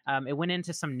discussion. It went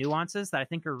into some nuances that I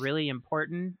think are really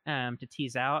important to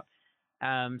tease out.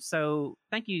 So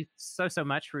thank you so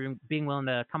much for being willing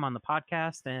to come on the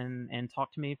podcast and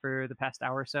talk to me for the past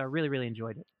hour or so. I really, really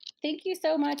enjoyed it. Thank you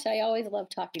so much. I always love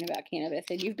talking about cannabis,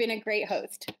 and you've been a great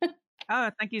host. Oh,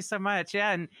 thank you so much.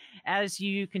 Yeah, and as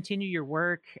you continue your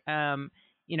work,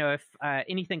 if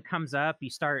anything comes up, you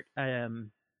start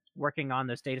working on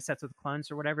those data sets with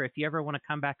clones or whatever. If you ever want to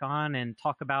come back on and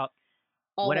talk about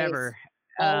Always, whatever,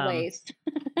 um, always.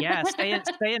 yeah, stay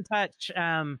in touch.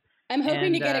 I'm hoping to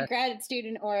And get a grad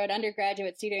student or an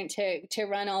undergraduate student to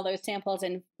run all those samples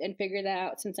and figure that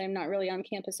out, since I'm not really on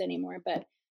campus anymore. But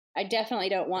I definitely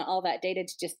don't want all that data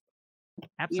to just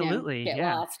absolutely, get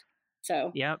yeah. lost.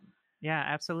 So Yep. Yeah,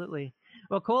 absolutely.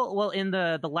 Well, cool. Well, in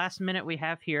the last minute we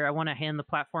have here, I want to hand the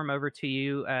platform over to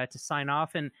you to sign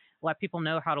off and let people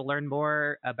know how to learn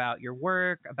more about your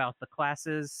work, about the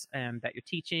classes that you're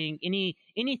teaching.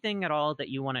 Anything at all that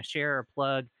you want to share or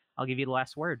plug, I'll give you the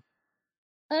last word.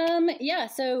 yeah,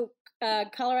 so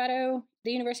Colorado,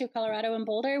 the University of Colorado in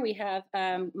Boulder, we have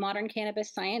modern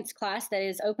cannabis science class that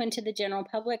is open to the general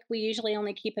public. We usually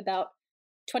only keep about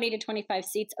 20 to 25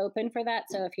 seats open for that.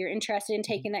 So if you're interested in Mhm.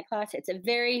 taking that class, it's a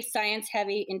very science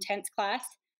heavy, intense class.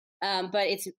 But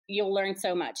you'll learn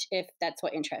so much if that's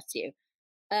what interests you.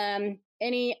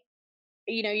 Any,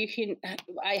 you can,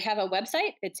 I have a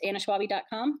website. It's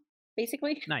annaschwabe.com,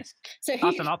 basically. Nice. So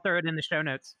Awesome. I'll throw it in the show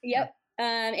notes. Yeah. yep.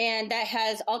 And that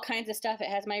has all kinds of stuff. It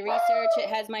has my research. It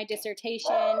has my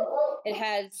dissertation. It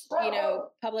has,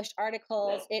 published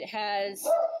articles. It has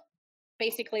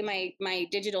basically my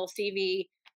digital CV,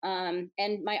 and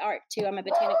my art too. I'm a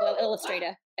botanical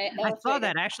illustrator. I saw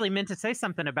that. I actually meant to say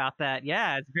something about that.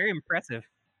 Yeah, it's very impressive.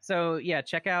 So yeah,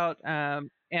 check out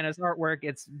Anna's artwork.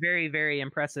 It's very, very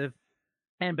impressive.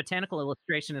 And botanical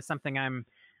illustration is something I'm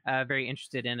very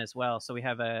interested in as well. So we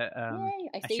have Yay!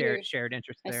 a shared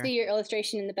interest I see there. your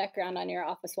illustration in the background on your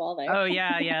office wall there. Oh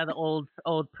yeah, yeah, the old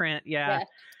print. Yeah,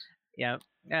 Yeah.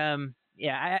 yeah,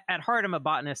 yeah. At heart, I'm a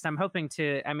botanist. I'm hoping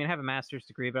to. I mean, I have a master's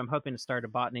degree, but I'm hoping to start a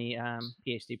botany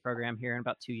PhD program here in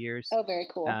about 2 years, Oh, very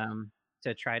cool.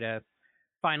 to try to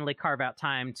finally carve out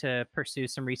time to pursue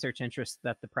some research interests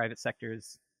that the private sector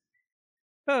is.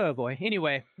 Oh boy.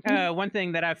 Anyway, one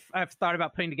thing that I've thought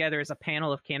about putting together is a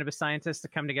panel of cannabis scientists to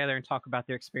come together and talk about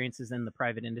their experiences in the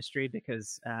private industry,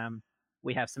 because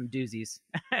we have some doozies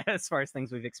as far as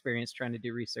things we've experienced trying to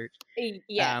do research.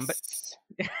 Yes.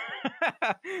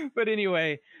 But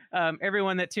anyway,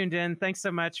 everyone that tuned in, thanks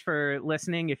so much for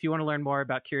listening. If you want to learn more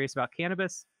about Curious About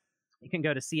Cannabis, you can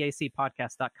go to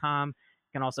cacpodcast.com.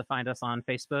 You can also find us on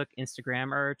Facebook,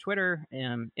 Instagram, or Twitter.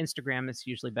 Instagram is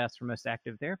usually best, for most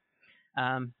active there.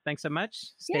 Thanks so much.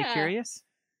 Stay curious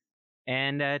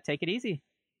and take it easy.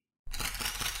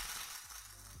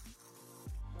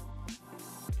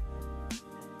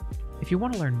 If you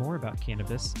want to learn more about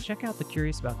cannabis, check out the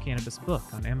Curious About Cannabis book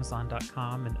on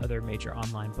Amazon.com and other major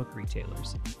online book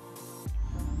retailers.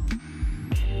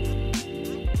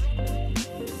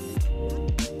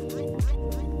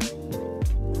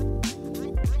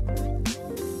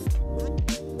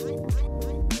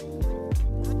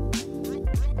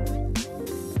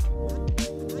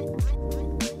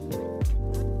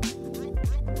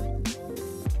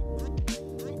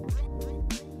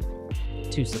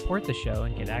 To support the show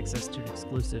and get access to an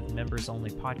exclusive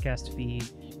members-only podcast feed,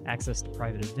 access to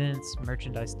private events,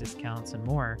 merchandise discounts, and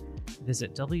more,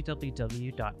 visit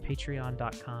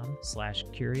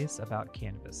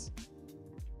www.patreon.com/curiousaboutcannabis.